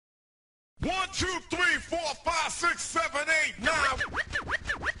1, 2, 3, 4, 5, 6, 7, 8, 9. 1, 2, 3,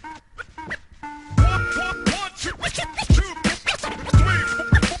 4, 5. 1,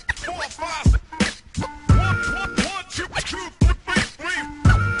 2, 3, 4, 5.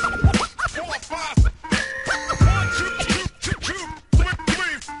 1, 2, 3, 4,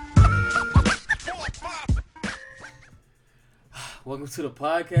 5. Welcome to the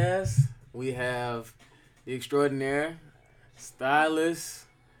podcast. We have the extraordinaire, stylist,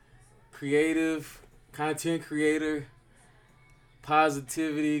 creative, content creator,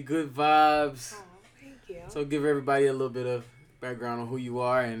 positivity, good vibes. Oh, thank you. So give everybody a little bit of background on who you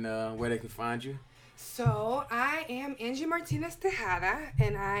are and where they can find you. So I am Angie Martinez Tejada,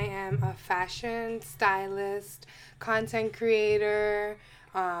 and I am a fashion stylist, content creator,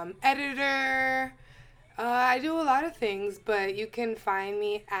 editor. I do a lot of things, but you can find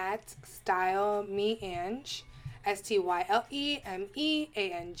me at StyleMeAng, StyleMeAng.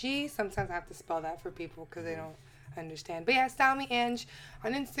 Sometimes I have to spell that for people because they don't understand. But yeah, StyleMeAng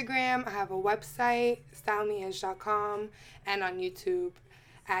on Instagram. I have a website, StyleMeAng.com, and on YouTube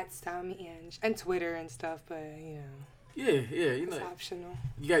at StyleMeAng, and Twitter and stuff. But Yeah, it's optional.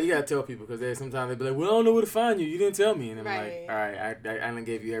 You gotta tell people because sometimes they be like, "Well, I don't know where to find you. You didn't tell me." And I'm Right. like, "All right, I done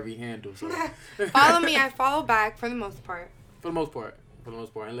gave you every handle." So Follow me. I follow back for the most part. for the most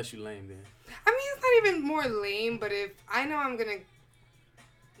part, unless you lame, then. I mean, it's not even more lame, but if I know I'm gonna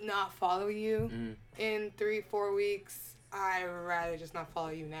not follow you in 3-4 weeks, I'd rather just not follow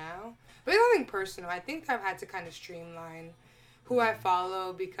you now. But it's nothing personal. I think I've had to kind of streamline who I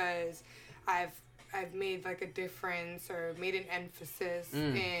follow because I've made like a difference or made an emphasis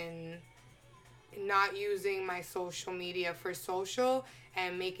in not using my social media for social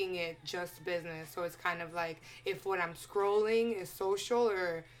and making it just business. So it's kind of like if what I'm scrolling is social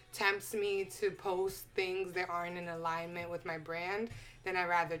or tempts me to post things that aren't in alignment with my brand, then I'd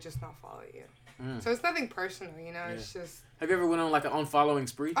rather just not follow you. So it's nothing personal, it's just... Have you ever went on like an unfollowing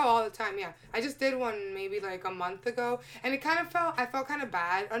spree? Oh, all the time, yeah. I just did one maybe like a month ago, and I felt kind of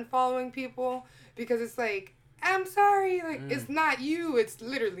bad unfollowing people because it's like, I'm sorry, like, it's not you, it's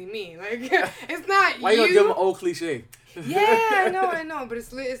literally me. Like, it's not Why you gonna give them an old cliche? Yeah, I know, but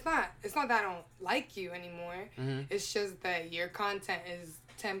it's not that I don't like you anymore. It's just that your content is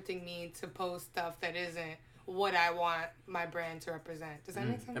tempting me to post stuff that isn't what I want my brand to represent. Does that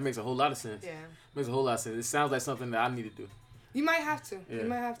make sense? That makes a whole lot of sense. Yeah. Makes a whole lot of sense. It sounds like something that I need to do. You might have to. Yeah. You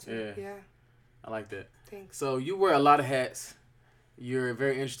might have to. Yeah. I like that. Thanks. So you wear a lot of hats. You're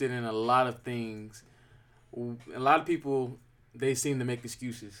very interested in a lot of things. A lot of people, they seem to make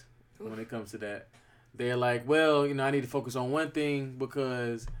excuses when it comes to that. They're like, well, I need to focus on one thing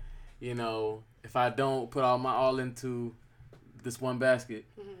because, if I don't put all into this one basket,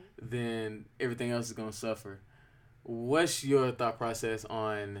 then everything else is going to suffer. What's your thought process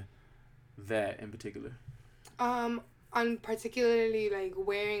on that in particular? On particularly like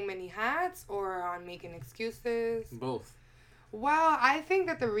wearing many hats or on making excuses? Both. Well, I think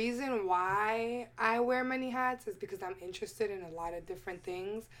that the reason why I wear many hats is because I'm interested in a lot of different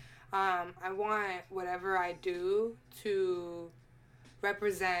things. I want whatever I do to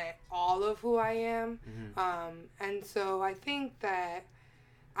represent all of who I am. And so I think that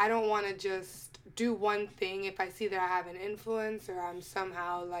I don't want to just do one thing. If I see that I have an influence or I'm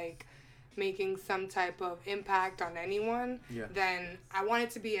somehow like making some type of impact on anyone, then I want it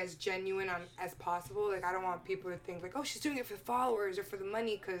to be as genuine as possible. Like, I don't want people to think like, oh, she's doing it for the followers or for the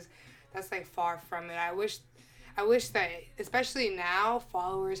money, because that's like far from it. I wish that, especially now,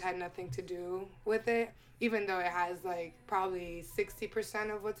 followers had nothing to do with it, even though it has like probably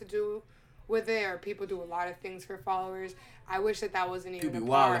 60% of what to do with it, or people do a lot of things for followers. I wish that wasn't even People a be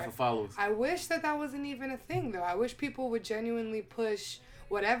part. wild for followers. I wish that wasn't even a thing, though. I wish people would genuinely push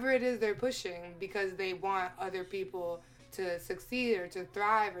whatever it is they're pushing because they want other people to succeed or to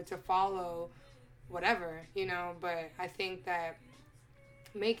thrive or to follow whatever, But I think that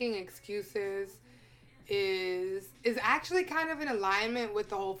making excuses is actually kind of in alignment with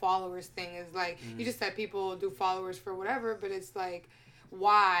the whole followers thing. Is like, you just said people do followers for whatever, but it's like,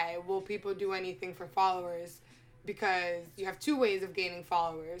 why will people do anything for followers? Because you have two ways of gaining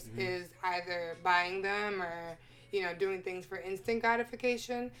followers, is either buying them or, doing things for instant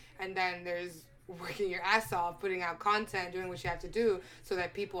gratification. And then there's working your ass off, putting out content, doing what you have to do so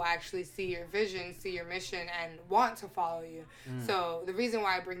that people actually see your vision, see your mission, and want to follow you. So the reason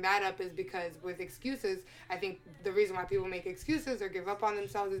why I bring that up is because with excuses, I think the reason why people make excuses or give up on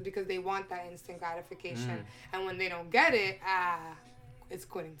themselves is because they want that instant gratification. And when they don't get it, it's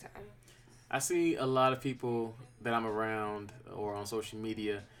quitting time. I see a lot of people that I'm around or on social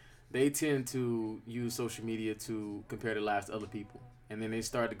media, they tend to use social media to compare their lives to other people. and then they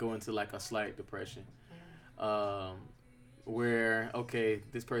start to go into like a slight depression. Where okay,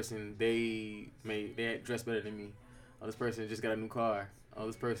 this person they dress better than me. Oh, this person just got a new car. Oh,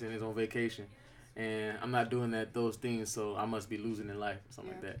 this person is on vacation, and I'm not doing those things, so I must be losing in life,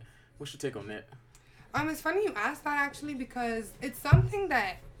 something like that. What's your take on that? It's funny you asked that actually, because it's something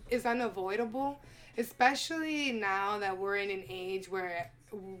that is unavoidable, especially now that we're in an age where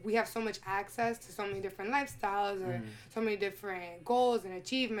we have so much access to so many different lifestyles or so many different goals and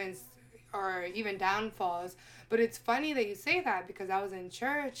achievements or even downfalls. But it's funny that you say that, because I was in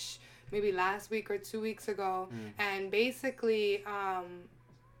church maybe last week or 2 weeks ago, and basically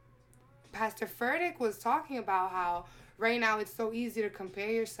Pastor Furtick was talking about how right now it's so easy to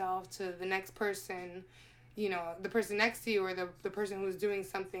compare yourself to the next person, you know, the person next to you, or the person who's doing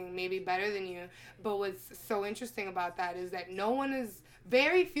something maybe better than you. But what's so interesting about that is that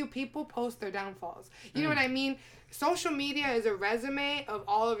very few people post their downfalls. You know what I mean? Social media is a resume of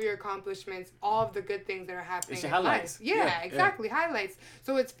all of your accomplishments, all of the good things that are happening It's your in highlights. life. Yeah, exactly. Highlights.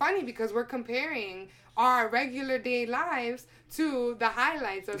 So it's funny because we're comparing our regular day lives to the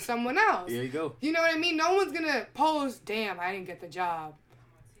highlights of someone else. There you go. You know what I mean? No one's going to post, damn, I didn't get the job.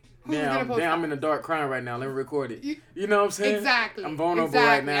 Who's going to post that? I'm in the dark crying right now. Let me record it. You know what I'm saying? Exactly. I'm vulnerable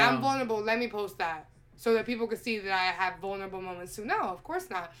right now. I'm vulnerable. Let me post that so that people can see that I have vulnerable moments too. No, of course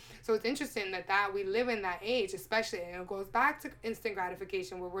not. So it's interesting that we live in that age, especially, and it goes back to instant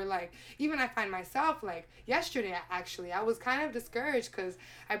gratification, where we're like, even I find myself, like, yesterday, actually, I was kind of discouraged because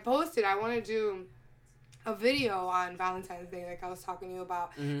I posted, I want to do a video on Valentine's Day, like I was talking to you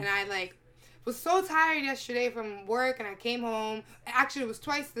about, and I, like, was so tired yesterday from work, and I came home. Actually, it was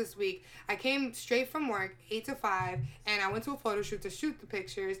twice this week. I came straight from work, 8 to 5, and I went to a photo shoot to shoot the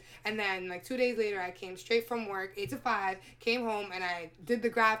pictures. And then, like, 2 days later, I came straight from work, 8 to 5, came home, and I did the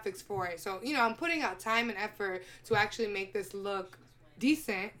graphics for it. So, you know, I'm putting out time and effort to actually make this look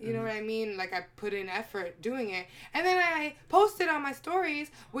decent, you know what I mean? Like, I put in effort doing it. And then I posted on my stories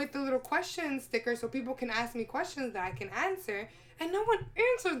with the little question sticker so people can ask me questions that I can answer, and no one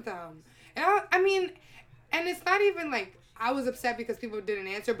answered them. And I mean, and it's not even like I was upset because people didn't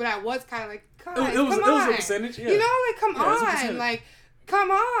answer, but I was kind of like, come on. It was a percentage, yeah. You know, like, come on. Like, come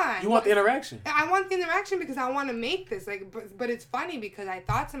on. You want the interaction. I want the interaction because I want to make this. Like, but it's funny because I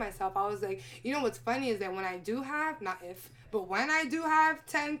thought to myself, I was like, you know what's funny is that when I do have, not if, but when I do have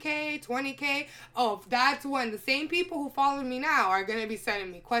 10K, 20K, that's when the same people who follow me now are going to be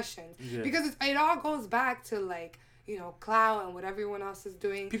sending me questions. Yeah. Because it all goes back to, like, you know, clout and what everyone else is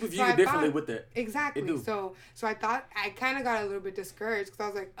doing. People view you differently with that. Exactly. So I thought, I kind of got a little bit discouraged because I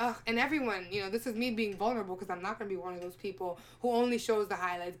was like, ugh. And everyone, you know, this is me being vulnerable because I'm not going to be one of those people who only shows the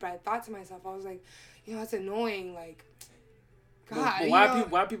highlights. But I thought to myself, I was like, you know, it's annoying. Like, God. But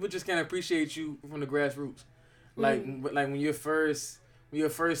why people just can't appreciate you from the grassroots? Like, like when you're first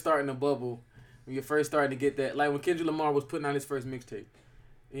starting to bubble, when you're first starting to get that, like when Kendrick Lamar was putting out his first mixtape,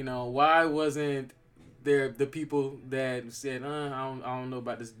 you know, why wasn't there the people that said, I don't know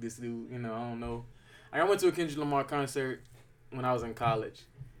about this dude, you know, I don't know. Like, I went to a Kendrick Lamar concert when I was in college,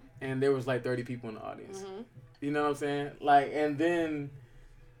 and there was like 30 people in the audience. You know what I'm saying? Like, and then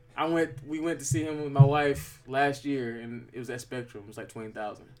we went to see him with my wife last year, and it was at Spectrum. It was like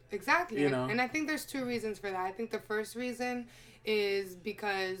 20,000. Exactly. You know? And I think there's two reasons for that. I think the first reason is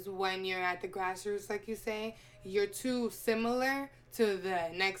because when you're at the grassroots, like you say, you're too similar to the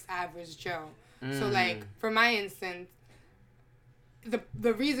next average Joe. So, like, for my instance,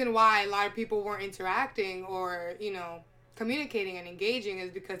 the reason why a lot of people weren't interacting or, you know, communicating and engaging is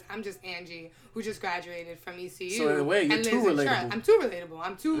because I'm just Angie, who just graduated from ECU. So, in a way, you're too relatable. I'm too relatable.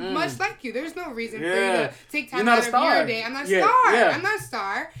 I'm too much like you. There's no reason for you to take time out of your day. I'm not a star. I'm not a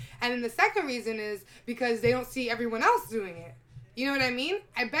star. And then the second reason is because they don't see everyone else doing it. You know what I mean?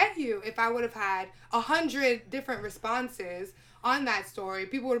 I bet you if I would have had 100 different responses on that story,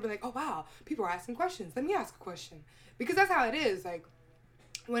 people would have been like, oh, wow, people are asking questions. Let me ask a question. Because that's how it is. Like,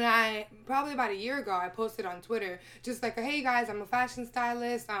 when probably about a year ago, I posted on Twitter, just like, hey, guys, I'm a fashion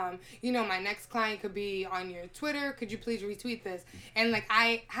stylist. You know, my next client could be on your Twitter. Could you please retweet this? And, like,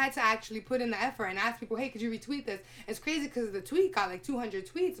 I had to actually put in the effort and ask people, hey, could you retweet this? It's crazy because the tweet got, like, 200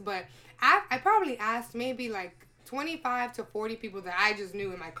 tweets. But I probably asked maybe, like, 25 to 40 people that I just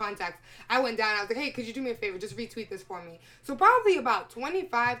knew in my contacts. I went down, I was like, hey, could you do me a favor? Just retweet this for me. So probably about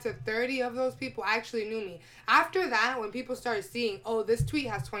 25 to 30 of those people actually knew me. After that, when people started seeing, oh, this tweet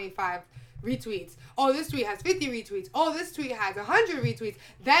has 25 retweets. Oh, this tweet has 50 retweets. Oh, this tweet has 100 retweets.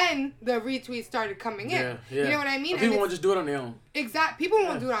 Then the retweets started coming in. You know what I mean? People won't just do it on their own. Exactly. People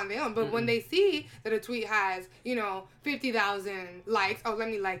won't do it on their own. But when they see that a tweet has, you know, 50,000 likes, oh, let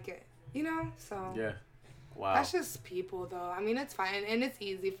me like it. You know? So. Yeah. Wow. That's just people, though. I mean, it's fine. And it's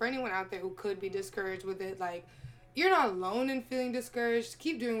easy for anyone out there who could be discouraged with it. Like, you're not alone in feeling discouraged.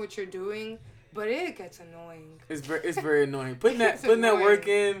 Keep doing what you're doing. But it gets annoying. It's very annoying. Putting that annoying. work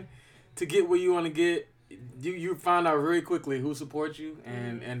in to get where you want to get, you find out very quickly who supports you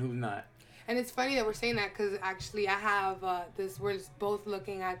and who's not. And it's funny that we're saying that because actually I have we're both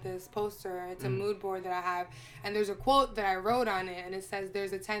looking at this poster. It's a mood board that I have. And there's a quote that I wrote on it. And it says,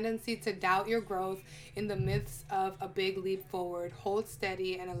 there's a tendency to doubt your growth in the midst of a big leap forward. Hold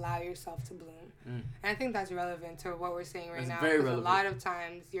steady and allow yourself to bloom. And I think that's relevant to what we're saying right now. Very Because relevant. a lot of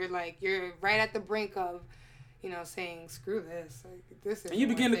times you're right at the brink of, saying, screw this. Like, this is. And you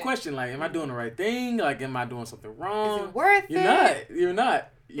begin to question, like, am I doing the right thing? Like, am I doing something wrong? Is it worth You're it? You're not.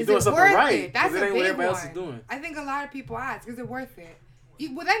 You're Is doing it something worth right. it? That's it a ain't big what everybody one. else is doing. I think a lot of people ask, is it worth it?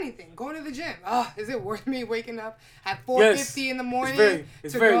 With anything, going to the gym. Oh, is it worth me waking up at 4:50 in the morning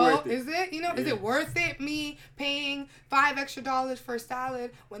it's to very go? worth it. Is it? Is Yeah. it worth it? Me paying $5 extra for a salad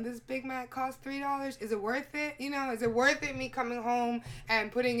when this Big Mac costs $3? Is it worth it? Is it worth it? Me coming home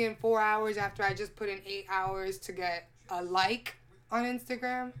and putting in 4 hours after I just put in 8 hours to get a like on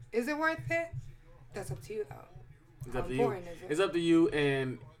Instagram? Is it worth it? That's up to you though. It's How up to you. important is it? It's up to you,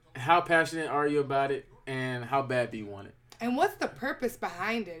 and how passionate are you about it, and how bad do you want it? And what's the purpose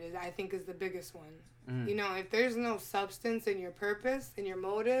behind it? I think is the biggest one. If there's no substance in your purpose, in your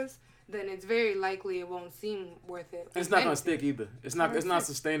motives, then it's very likely it won't seem worth it. It's not gonna stick either. It's not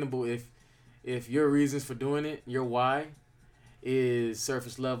sustainable if your reasons for doing it, your why, is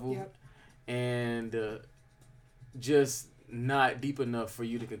surface level, and just not deep enough for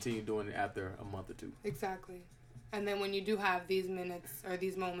you to continue doing it after a month or two. Exactly. And then when you do have these minutes or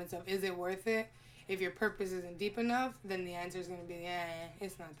these moments of, is it worth it? If your purpose isn't deep enough, then the answer is going to be,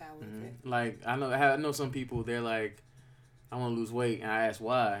 it's not that worth it. Like, I know some people, they're like, I want to lose weight, and I ask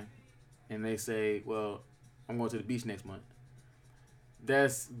why, and they say, well, I'm going to the beach next month.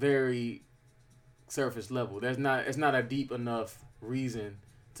 That's very surface level. It's not a deep enough reason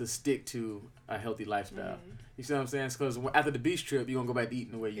to stick to a healthy lifestyle. You see what I'm saying? Because after the beach trip, you're going to go back to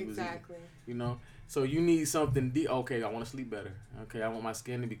eating the way you was eating. So you need something deep. Okay, I want to sleep better. Okay, I want my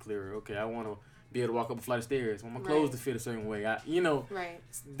skin to be clearer. Okay, I want to be able to walk up a flight of stairs. I want my clothes to fit a certain way.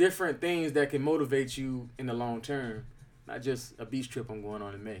 Different things that can motivate you in the long term, not just a beach trip I'm going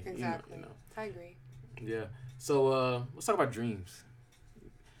on in May. Exactly. I agree. Yeah. So let's talk about dreams.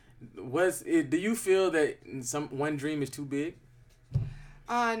 Do you feel that one dream is too big?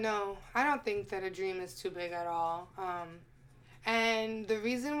 No, I don't think that a dream is too big at all. And the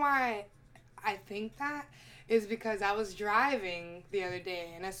reason why I think that is because I was driving the other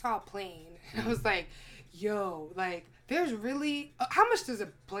day and I saw a plane. And I was like, yo, like, there's really... how much does a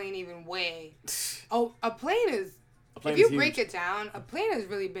plane even weigh? Oh, a plane is... if you break it down, a plane is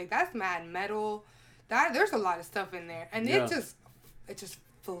really big. That's mad metal. There's a lot of stuff in there. And it just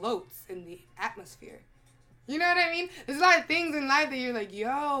floats in the atmosphere. You know what I mean? There's a lot of things in life that you're like,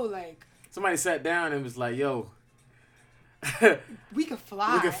 yo, like... somebody sat down and was like, yo... we could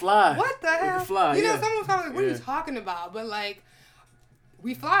fly. We could fly. What the hell? We could fly, Someone was like, what are you talking about? But, like,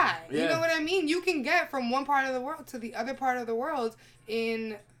 we fly. You know what I mean? You can get from one part of the world to the other part of the world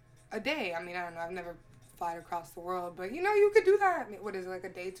in a day. I mean, I don't know. I've never flied across the world. But, you could do that. What is it, like a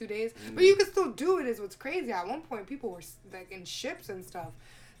day, 2 days? But you could still do it is what's crazy. At one point, people were, like, in ships and stuff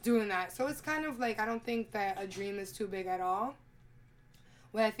doing that. So it's kind of like, I don't think that a dream is too big at all.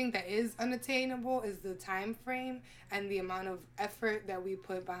 What I think that is unattainable is the time frame and the amount of effort that we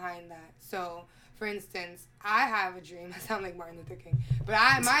put behind that. So, for instance, I have a dream. I sound like Martin Luther King. But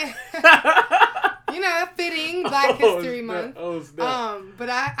fitting Black History Month. But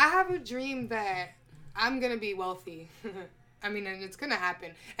I have a dream that I'm going to be wealthy. I mean, and it's going to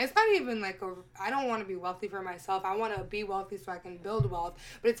happen. And it's not even like I don't want to be wealthy for myself. I want to be wealthy so I can build wealth.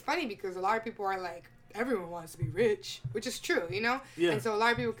 But it's funny because a lot of people are like, everyone wants to be rich, which is true, Yeah. And so a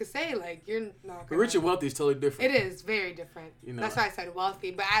lot of people could say, like, you're not But rich and wealthy is totally different. It is very different. That's why I said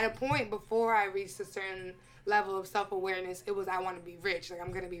wealthy. But at a point before I reached a certain level of self-awareness, it was I want to be rich. Like,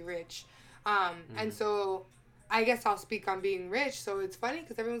 I'm going to be rich. And so I guess I'll speak on being rich. So it's funny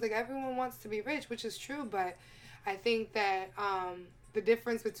because everyone's like, everyone wants to be rich, which is true. But I think that the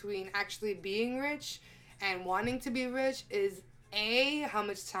difference between actually being rich and wanting to be rich is A, how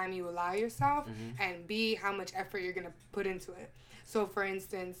much time you allow yourself, and B, how much effort you're going to put into it. So, for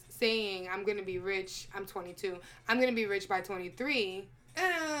instance, saying I'm going to be rich, I'm 22, I'm going to be rich by 23,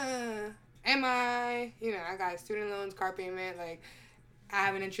 am I? I got student loans, car payment, like, I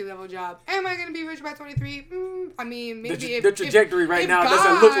have an entry-level job. Am I going to be rich by 23? I mean, maybe the trajectory right now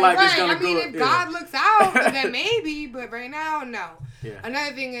doesn't look like it's going to go. If God looks out, then maybe, but right now, no. Yeah.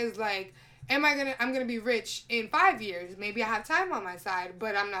 Another thing is, like, I'm gonna be rich in 5 years. Maybe I have time on my side,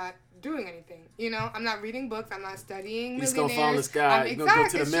 but I'm not doing anything. I'm not reading books. I'm not studying You're just millionaires. gonna fall in the sky. You're gonna go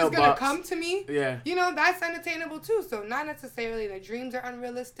to the It's mailbox. just gonna come to me. Yeah. That's unattainable too. So not necessarily the dreams are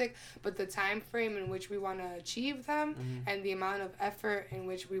unrealistic, but the time frame in which we want to achieve them and the amount of effort in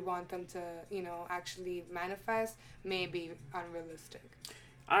which we want them to, actually manifest may be unrealistic.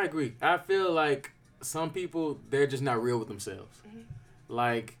 I agree. I feel like some people, they're just not real with themselves.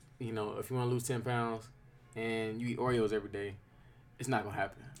 Like, if you want to lose 10 pounds and you eat Oreos every day, it's not going to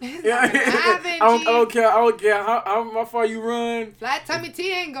happen. It's not gonna happen, I don't care how far you run. Flat tummy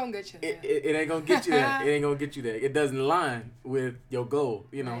tea ain't going to get you there. It ain't going to get you there. It ain't going to get you there. It doesn't align with your goal,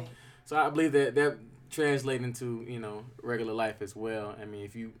 Right. So I believe that translates into, regular life as well. I mean,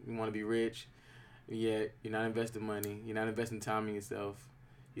 if you want to be rich, yet you're not investing money, you're not investing time in yourself,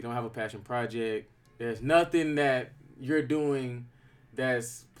 you don't have a passion project, there's nothing that you're doing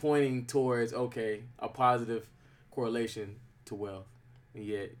that's pointing towards, a positive correlation to wealth. And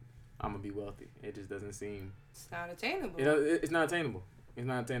yet, I'm going to be wealthy. It just doesn't seem... It's not attainable. It's not attainable. It's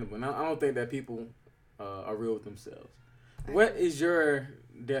not attainable. And I don't think that people are real with themselves. What is your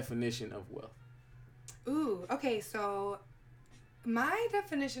definition of wealth? Ooh, okay. So, my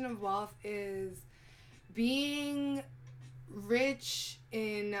definition of wealth is being rich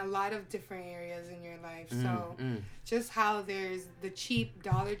in a lot of different areas in your life. So just how there's the cheap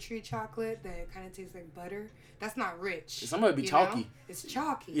Dollar Tree chocolate that kind of tastes like butter. That's not rich. Some of it be chalky. It's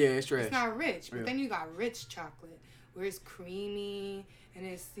chalky. Yeah, it's trash. It's not rich. But then you got rich chocolate where it's creamy and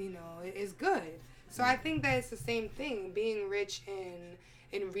it's, it's good. So I think that it's the same thing. Being rich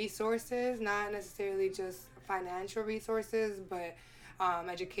in resources, not necessarily just financial resources, but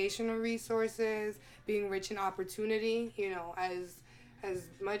educational resources, being rich in opportunity, as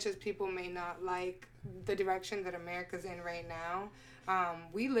much as people may not like the direction that America's in right now,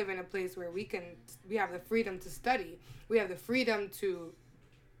 we live in a place where we have the freedom to study. We have the freedom to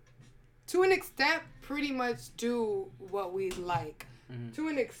an extent, pretty much do what we like. To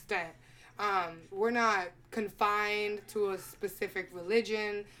an extent. We're not confined to a specific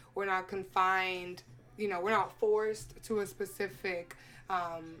religion. We're not confined, we're not forced to a specific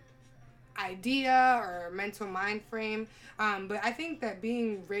idea or mental mind frame. But I think that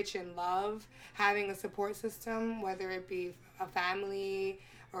being rich in love, having a support system, whether it be a family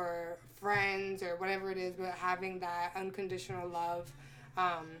or friends or whatever it is, but having that unconditional love,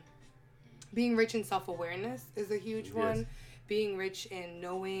 being rich in self-awareness is a huge one. Being rich in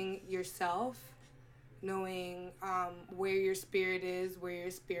knowing yourself, knowing where your spirit is, where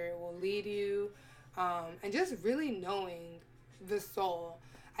your spirit will lead you, and just really knowing the soul.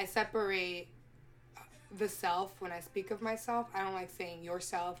 I separate the self when I speak of myself. I don't like saying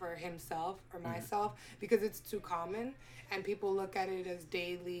yourself or himself or myself because it's too common and people look at it as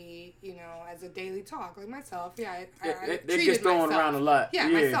daily, as a daily talk. Like myself, I it gets thrown myself around a lot. Yeah,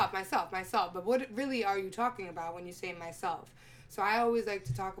 myself. But what really are you talking about when you say myself? So I always like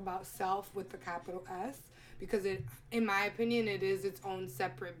to talk about self with the capital S because in my opinion, it is its own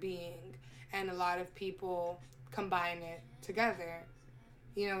separate being. And a lot of people combine it together.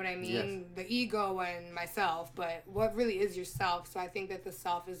 You know what I mean? Yes. The ego and myself, but what really is yourself? So I think that the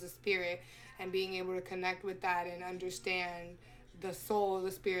self is the spirit, and being able to connect with that and understand the soul,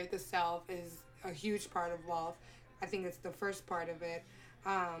 the spirit, the self is a huge part of wealth. I think it's the first part of it.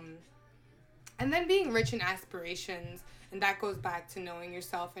 And then being rich in aspirations, and that goes back to knowing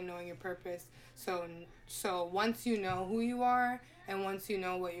yourself and knowing your purpose. So once you know who you are, and once you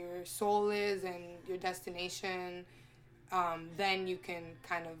know what your soul is and your destination, then you can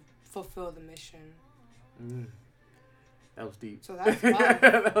kind of fulfill the mission. That was deep. So that's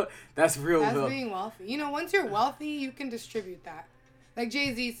wealth. That's real That's wealth. being wealthy. Once you're wealthy, you can distribute that. Like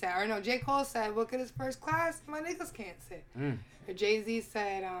Jay-Z said, or no, J. Cole said, look at his first class, my niggas can't sit. Or Jay-Z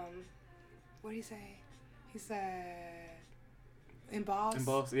said, what did he say? He said, in Boss. In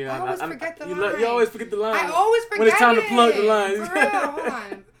Boss, yeah. I always forget the line. You always forget the line. I always forget when it's time it. to plug the line. For real, hold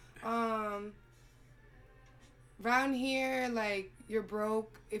on. Round here, like, you're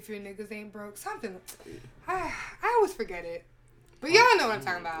broke if your niggas ain't broke. Something. I always forget it. But y'all know what I'm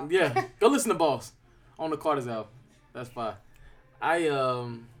talking about. Yeah. Go listen to Boss on the Carter's album. That's fine. I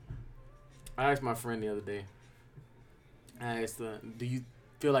asked my friend the other day. I asked, do you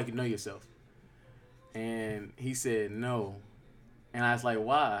feel like you know yourself? And he said no. And I was like,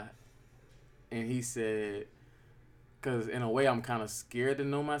 why? And he said, because in a way I'm kind of scared to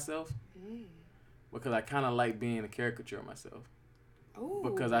know myself. Because I kind of like being a caricature of myself. Ooh.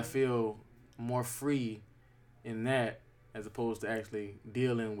 Because I feel more free in that as opposed to actually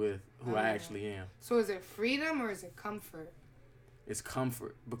dealing with who I actually am. So is it freedom or is it comfort? It's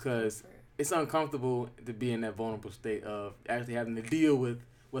comfort because it's uncomfortable to be in that vulnerable state of actually having to deal with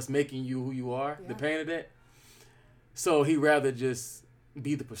what's making you who you are, the pain of that. So he'd rather just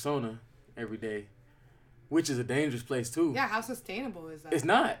be the persona every day, which is a dangerous place too. Yeah, how sustainable is that? It's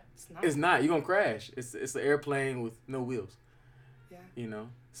not. It's not. It's not. You're gonna crash. It's an airplane with no wheels. Yeah. You know.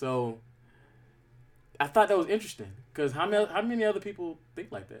 So I thought that was interesting because how many other people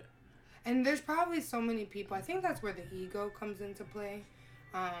think like that? And there's probably so many people. I think that's where the ego comes into play.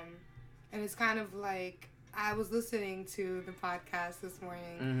 And it's kind of like, I was listening to the podcast this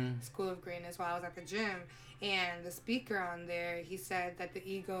morning, School of Greatness, while I was at the gym. And the speaker on there, he said that the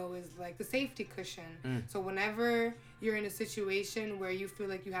ego is like the safety cushion. So whenever you're in a situation where you feel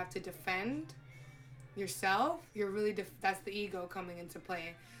like you have to defend yourself, you're really that's the ego coming into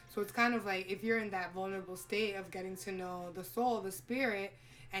play. So it's kind of like if you're in that vulnerable state of getting to know the soul, the spirit,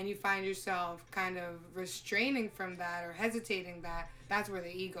 and you find yourself kind of restraining from that or hesitating that's where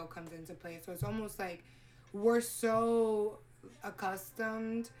the ego comes into play. So it's almost like we're so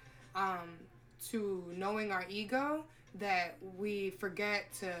accustomed to knowing our ego that we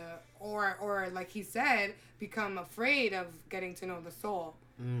forget to, or like he said, become afraid of getting to know the soul.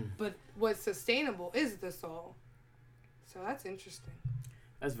 But what's sustainable is the soul. So that's interesting.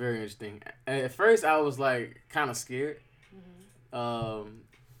 That's very interesting. At first, I was like kind of scared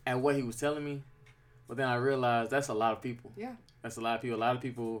at what he was telling me, but then I realized that's a lot of people. Yeah, that's a lot of people. A lot of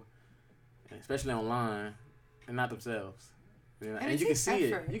people, especially online, they're not themselves. You know? And you can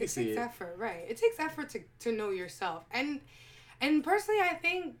see effort. it. You can see it. It takes effort, right? It takes effort to know yourself. And personally, I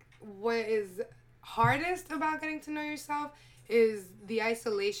think what is hardest about getting to know yourself is the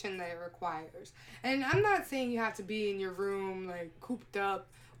isolation that it requires. And I'm not saying you have to be in your room, like, cooped up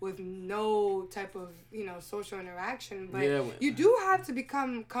with no type of, social interaction, but you do have to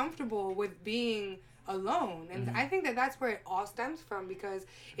become comfortable with being alone. And I think that's where it all stems from, because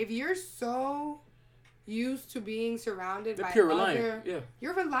if you're so used to being surrounded by you're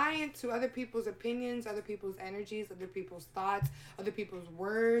reliant to other people's opinions, other people's energies, other people's thoughts, other people's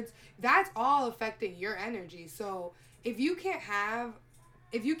words. That's all affecting your energy. So if you can't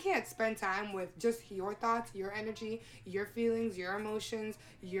spend time with just your thoughts, your energy, your feelings, your emotions,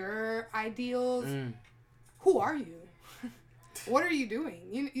 your ideals, who are you? What are you doing?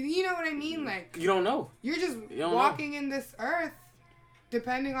 You know what I mean? Like, you don't know. You're just walking in this earth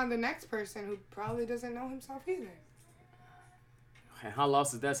depending on the next person who probably doesn't know himself either. And how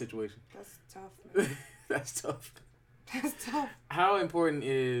lost is that situation? That's tough, man. That's tough. That's tough. How important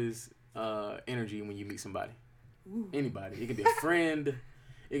is energy when you meet somebody? Ooh. Anybody. It can be a friend.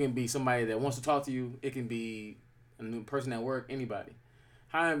 It can be somebody that wants to talk to you. It can be a new person at work. Anybody.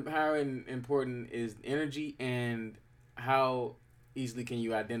 How important is energy, and how easily can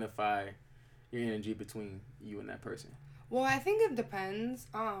you identify your energy between you and that person? Well, I think it depends.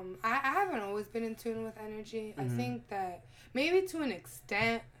 I haven't always been in tune with energy. I think that maybe to an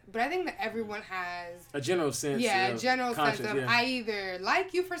extent, but I think that everyone has a general sense. Yeah, a general sense of I either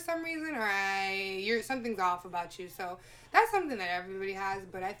like you for some reason or something's off about you. So that's something that everybody has.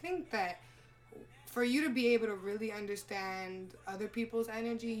 But I think that for you to be able to really understand other people's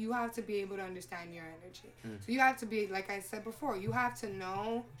energy, you have to be able to understand your energy. So you have to be, like I said before, you have to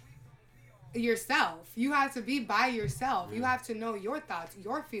know yourself. You have to be by yourself. You have to know your thoughts,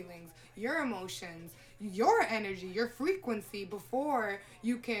 your feelings, your emotions, your energy, your frequency before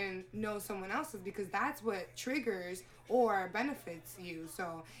you can know someone else's, because that's what triggers or benefits you.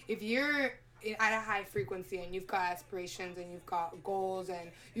 So if you're at a high frequency and you've got aspirations and you've got goals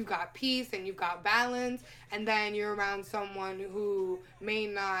and you've got peace and you've got balance, and then you're around someone who may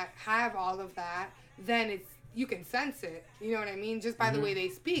not have all of that, then you can sense it, you know what I mean? Just by the way they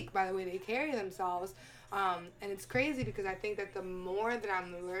speak, by the way they carry themselves. And it's crazy because I think that the more that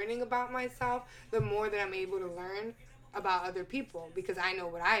I'm learning about myself, the more that I'm able to learn about other people, because I know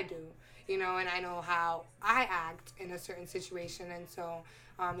what I do, and I know how I act in a certain situation. And so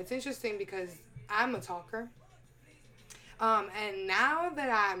it's interesting because I'm a talker. And now that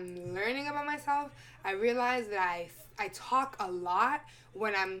I'm learning about myself, I realize that I talk a lot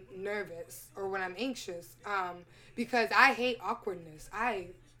when I'm nervous or when I'm anxious, because I hate awkwardness. I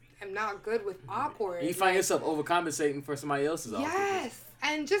am not good with awkward. You find yourself overcompensating for somebody else's awkwardness. Yes,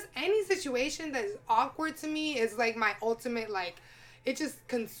 and just any situation that is awkward to me is like my ultimate, it just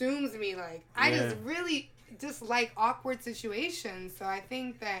consumes me. I just really dislike awkward situations. So I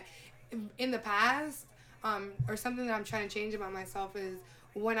think that in the past, or something that I'm trying to change about myself is,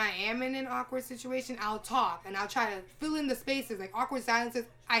 when I am in an awkward situation, I'll talk and I'll try to fill in the spaces. Like awkward silences,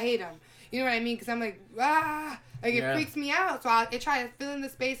 I hate them. You know what I mean? Because I'm like, it freaks me out. So I try to fill in the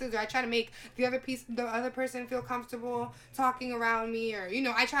spaces, or I try to make the other person feel comfortable talking around me, or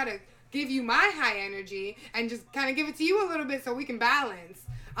I try to give you my high energy and just kind of give it to you a little bit so we can balance.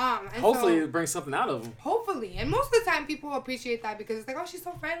 And Hopefully so, it brings something out of them. hopefully. And most of the time people appreciate that because it's like, oh, she's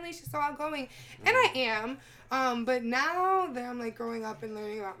so friendly, she's so outgoing. And I am. But now that I'm like growing up and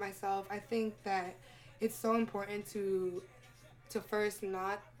learning about myself, I think that it's so important to first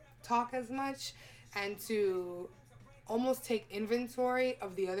not talk as much and to almost take inventory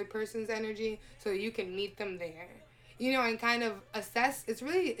of the other person's energy so that you can meet them there. You know, and kind of assess. It's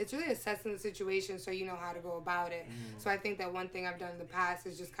really assessing the situation so you know how to go about it. So I think that one thing I've done in the past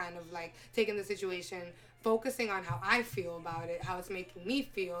is just kind of like taking the situation, focusing on how I feel about it, how it's making me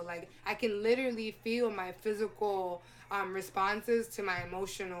feel. Like I can literally feel my physical responses to my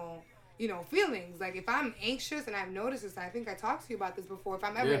emotional, you know, feelings. Like if I'm anxious, and I've noticed this, I think I talked to you about this before, if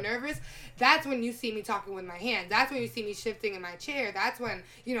I'm ever nervous, that's when you see me talking with my hands. That's when you see me shifting in my chair. That's when,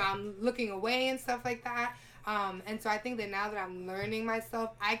 you know, I'm looking away and stuff like that. And so I think that now that I'm learning myself,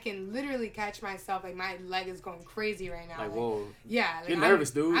 I can literally catch myself, like my leg is going crazy right now. Like, whoa. Yeah. Like, you're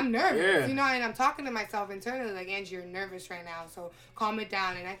nervous, dude. I'm nervous, yeah. you know, and I'm talking to myself internally, like, Angie, you're nervous right now, so calm it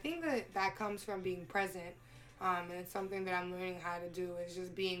down. And I think that comes from being present. And it's something that I'm learning how to do, is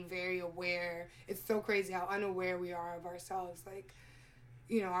just being very aware. It's so crazy how unaware we are of ourselves. Like,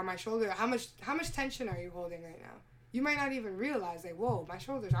 you know, on my shoulder, how much tension are you holding right now? You might not even realize, like, whoa, my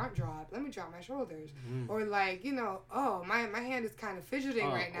shoulders aren't dropped. Let me drop my shoulders. Or like, you know, oh, my hand is kind of fidgeting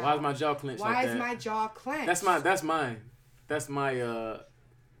right now. Why is my jaw clenched? Why is my jaw clenched? That's mine. That's my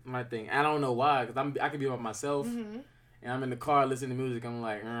my thing. I don't know why, because I can be by myself, and I'm in the car listening to music. I'm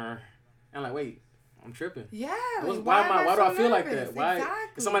like, I'm like, wait, I'm tripping. Yeah. Like, why do so I feel nervous? like that? Why? Exactly.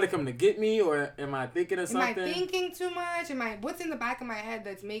 Is somebody coming to get me, or am I thinking of something? Am I thinking too much? What's in the back of my head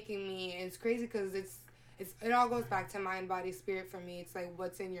that's making me? It's crazy because it all goes back to mind, body, spirit for me. It's like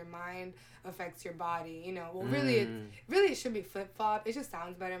what's in your mind affects your body. You know, well, really, it should be flip flop. It just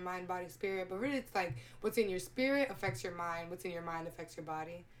sounds better, mind, body, spirit. But really, it's like what's in your spirit affects your mind. What's in your mind affects your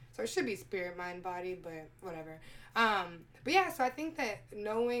body. So it should be spirit, mind, body, but whatever. But yeah, so I think that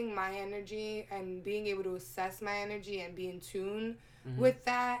knowing my energy and being able to assess my energy and be in tune with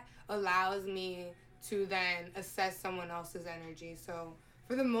that allows me to then assess someone else's energy. So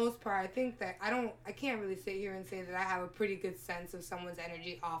for the most part, I think that I can't really sit here and say that I have a pretty good sense of someone's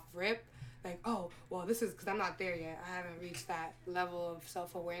energy off rip. Like, oh, well, this is because I'm not there yet. I haven't reached that level of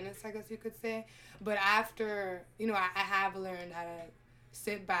self-awareness, I guess you could say. But after, you know, I have learned how to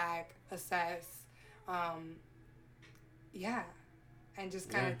sit back, assess, and just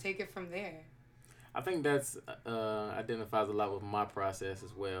kind of take it from there. I think that's identifies a lot with my process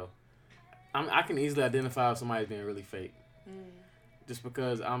as well. I can easily identify if somebody's being really fake. Just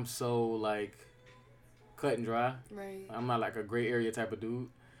because I'm so, like, cut and dry. Right. I'm not, like, a gray area type of dude.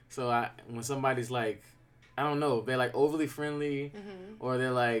 So when somebody's, like, I don't know, they're, like, overly friendly, or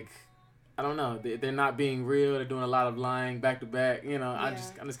they're, like, I don't know, they're not being real, they're doing a lot of lying back to back, you know, I'm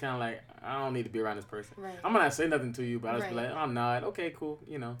just kind of like, I don't need to be around this person. Right. I'm going to say nothing to you, but I'll just be like, oh, nod, okay, cool,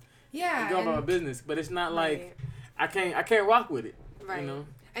 you know. Yeah. Go about my business, but it's not like, I can't rock with it, you know.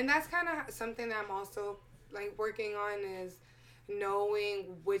 And that's kind of something that I'm also, like, working on, is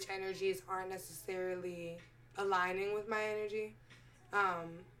knowing which energies aren't necessarily aligning with my energy.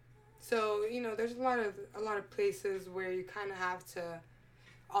 So, you know, there's a lot of places where you kind of have to,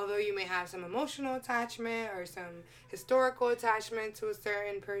 although you may have some emotional attachment or some historical attachment to a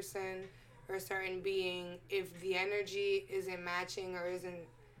certain person or a certain being, if the energy isn't matching or isn't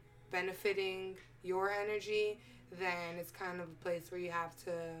benefiting your energy, then it's kind of a place where you have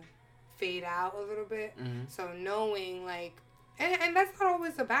to fade out a little bit. So knowing, like, and that's not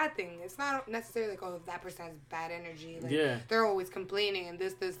always a bad thing. It's not necessarily like, oh, that person has bad energy. Like, they're always complaining and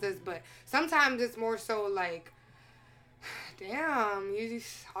this. But sometimes it's more so like, damn,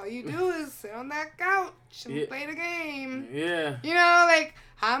 all you do is sit on that couch and play the game. Yeah. You know, like,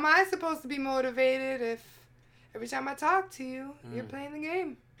 how am I supposed to be motivated if every time I talk to you, you're playing the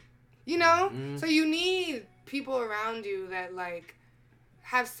game? You know? So you need people around you that, like,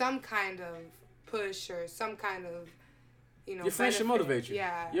 have some kind of push or some kind of, you know, your friends should motivate you.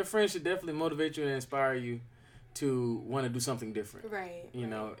 Yeah. Your friends should definitely motivate you and inspire you to want to do something different. Right. You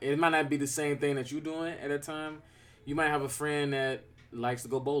know, it might not be the same thing that you're doing at a time. You might have a friend that likes to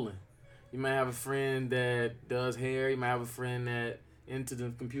go bowling. You might have a friend that does hair. You might have a friend that into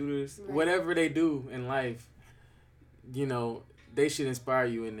the computers. Right. Whatever they do in life, you know, they should inspire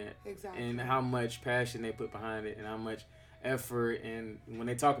you in that. Exactly. And how much passion they put behind it and how much effort, and when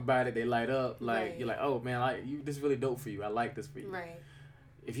they talk about it, they light up. Like, you're like, oh man, this is really dope for you. I like this for you. Right.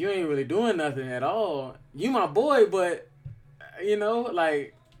 If you ain't really doing nothing at all, you my boy, but you know,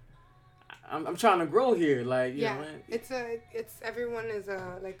 like, I'm trying to grow here. Like, you Yeah, know, man. it's everyone is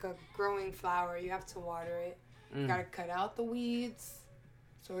like a growing flower. You have to water it. You gotta cut out the weeds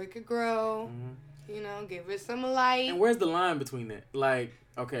so it could grow. You know, give it some light. And where's the line between that? Like,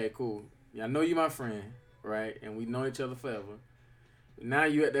 okay, cool. Yeah, I know you my friend, right? And we know each other forever. Now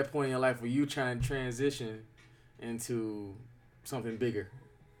you at that point in your life where you trying to transition into something bigger,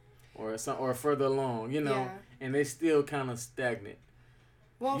 or further along, you know, Yeah. and they still kind of stagnant.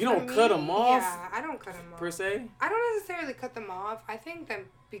 Well, You for don't cut me, them off. Yeah, I don't cut them off. Per se. I don't necessarily cut them off. I think that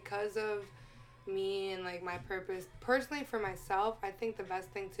because of me and like my purpose, personally for myself, I think the best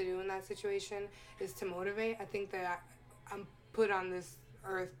thing to do in that situation is to motivate. I think that I'm put on this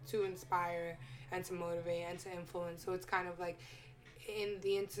earth to inspire and to motivate and to influence. So it's kind of like in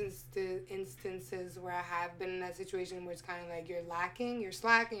the instances where I have been in that situation where it's kind of like you're lacking, you're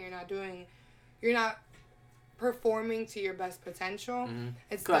slacking, you're not performing to your best potential.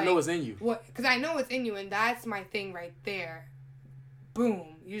 It's Because like, I know it's in you. Because I know it's in you, and that's my thing right there.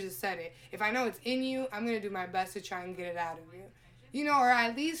 Boom, you just said it. If I know it's in you, I'm gonna do my best to try and get it out of you. You know, or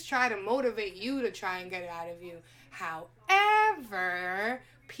at least try to motivate you to try and get it out of you. However,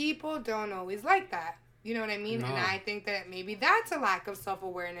 people don't always like that. You know what I mean? No. And I think that maybe that's a lack of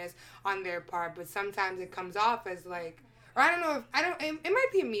self-awareness on their part, but sometimes it comes off as like, or I don't know it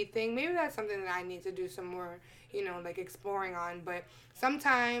might be a me thing. Maybe that's something that I need to do some more, you know, like exploring on. But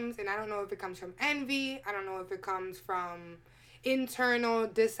sometimes, and I don't know if it comes from envy, I don't know if it comes from internal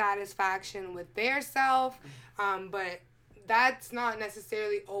dissatisfaction with their self, but that's not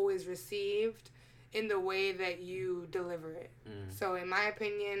necessarily always received in the way that you deliver it. So in my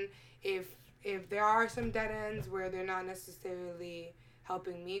opinion, if there are some dead ends where they're not necessarily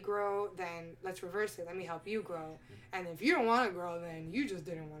helping me grow, then let's reverse it. Let me help you grow. And if you don't want to grow, then you just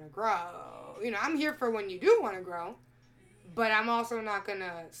didn't want to grow. You know, I'm here for when you do want to grow, but I'm also not going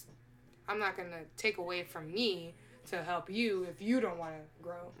to take away from me to help you if you don't want to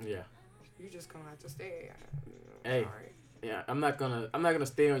grow. Yeah. You're just going to have to stay. Hey. Sorry. Yeah, I'm not gonna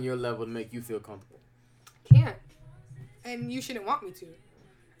stay on your level to make you feel comfortable. Can't. And you shouldn't want me to.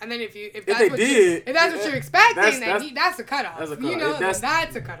 And then if that's they what did, if that's what you're expecting, that's a cutoff. That's a cutoff. You know, that's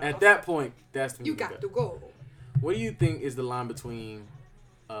a cutoff. At that point, that's when you got to go. What do you think is the line between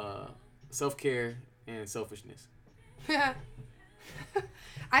self-care and selfishness?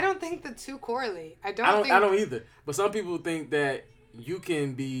 I don't think the two correlate. I don't either. But some people think that you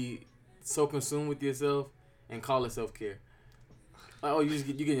can be so consumed with yourself and call it self-care. Like, oh, you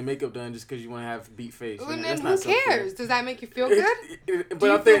get your makeup done just because you want to have beat face. Well, then who cares? Does that make you feel good? But do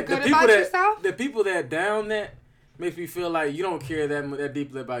you feel good about yourself? The people that down that makes me feel like you don't care that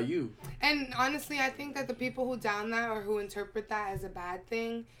deeply about you. And honestly, I think that the people who down that or who interpret that as a bad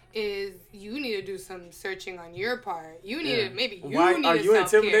thing is you need to do some searching on your part. You need to maybe you Why need are to you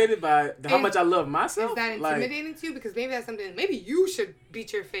self-care. Intimidated by how much I love myself? Is that intimidating to you? Because maybe that's something. Maybe you should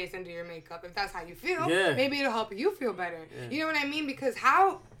beat your face into your makeup if that's how you feel. Yeah. Maybe it'll help you feel better. Yeah. You know what I mean? Because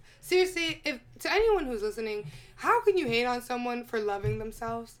seriously, if to anyone who's listening, how can you hate on someone for loving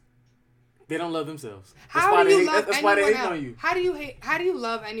themselves? They don't love themselves. How do you love that's anyone why they hate else? on you. How do you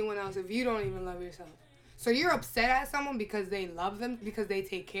love anyone else if you don't even love yourself? So you're upset at someone because they love them, because they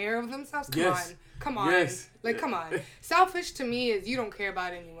take care of themselves? Come on. Yes. Like, come on. Selfish to me is you don't care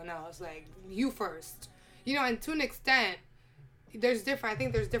about anyone else. Like, you first. You know, and to an extent, I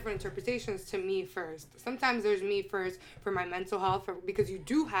think there's different interpretations to me first. Sometimes there's me first for my mental health, because you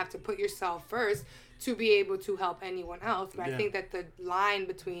do have to put yourself first to be able to help anyone else. But I think that the line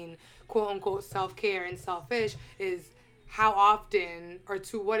between quote-unquote self-care and selfish is how often or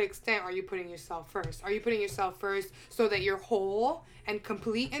to what extent are you putting yourself first? Are you putting yourself first so that you're whole and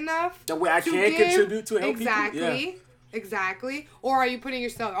complete enough? That way I can contribute to help people? Yeah. Exactly. Or are you putting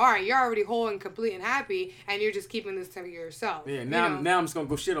yourself, all right, you're already whole and complete and happy, and you're just keeping this to yourself. Yeah, now I'm just going to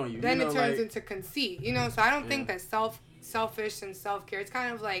go shit on you. Then it turns into conceit, you know? So I don't think that selfish and self-care, it's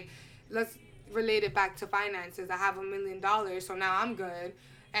kind of like, let's relate it back to finances. I have $1 million, so now I'm good.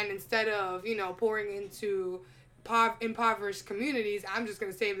 And instead of, you know, pouring into impoverished communities, I'm just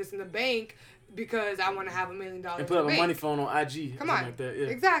going to save this in the bank because I want to have $1 million and put up a money phone on IG. Come on. Like that. Yeah.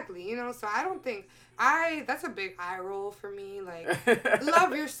 Exactly. You know, so I don't think that's a big eye roll for me. Like,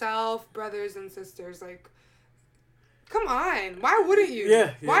 love yourself, brothers and sisters. Like, come on. Why wouldn't you?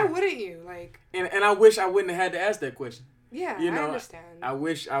 Yeah. Why wouldn't you? Like, and I wish I wouldn't have had to ask that question. Yeah, you know, I understand. I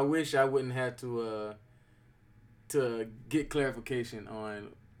wish I wouldn't have to get clarification on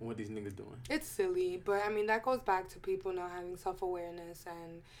what these niggas doing. It's silly, but I mean that goes back to people not having self-awareness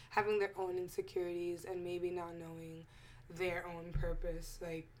and having their own insecurities and maybe not knowing their own purpose.